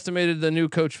underestimated the new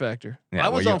coach factor. Yeah, I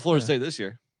was well, on Florida State this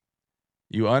year.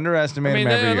 you I underestimate mean,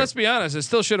 them every year. let's be honest. It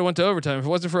still should have went to overtime. If it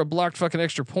wasn't for a blocked fucking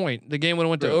extra point, the game would have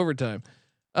went to True. overtime.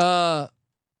 And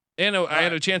I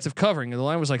had a chance of covering. The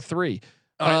line was like 3.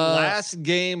 All right, last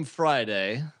game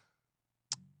Friday.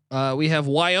 We have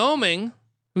Wyoming,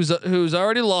 who's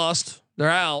already lost. They're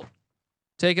out.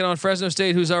 Taking on Fresno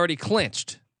State, who's already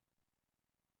clinched.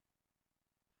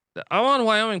 I'm on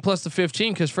Wyoming plus the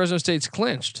 15 because Fresno State's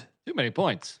clinched. Too many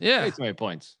points. Yeah. Way too many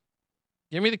points.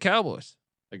 Give me the Cowboys.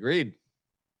 Agreed.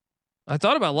 I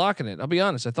thought about locking it. I'll be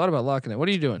honest. I thought about locking it. What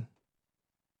are you doing?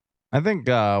 I think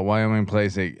Wyoming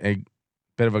plays a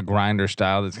bit of a grinder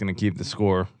style that's going to keep the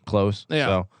score close. Yeah.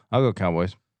 So I'll go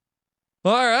Cowboys.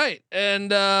 All right, and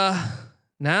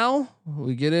now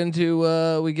we get into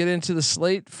the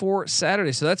slate for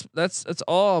Saturday. So that's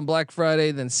all on Black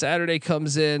Friday. Then Saturday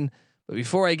comes in. But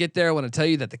before I get there, I want to tell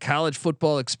you that the college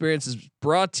football experience is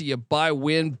brought to you by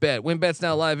WynnBET. WynnBET's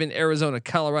now live in Arizona,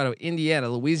 Colorado, Indiana,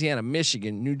 Louisiana,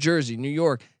 Michigan, New Jersey, New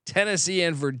York, Tennessee,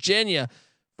 and Virginia.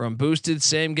 From boosted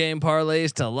same game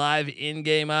parlays to live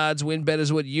in-game odds, WynnBET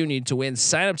is what you need to win.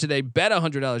 Sign up today, bet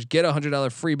 $100, get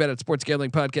 $100 free bet at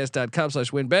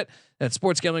sportsgamblingpodcast.com/WynnBET. That's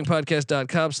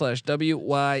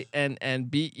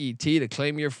sportsgamblingpodcast.com/WYNNBET to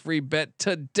claim your free bet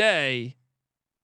today.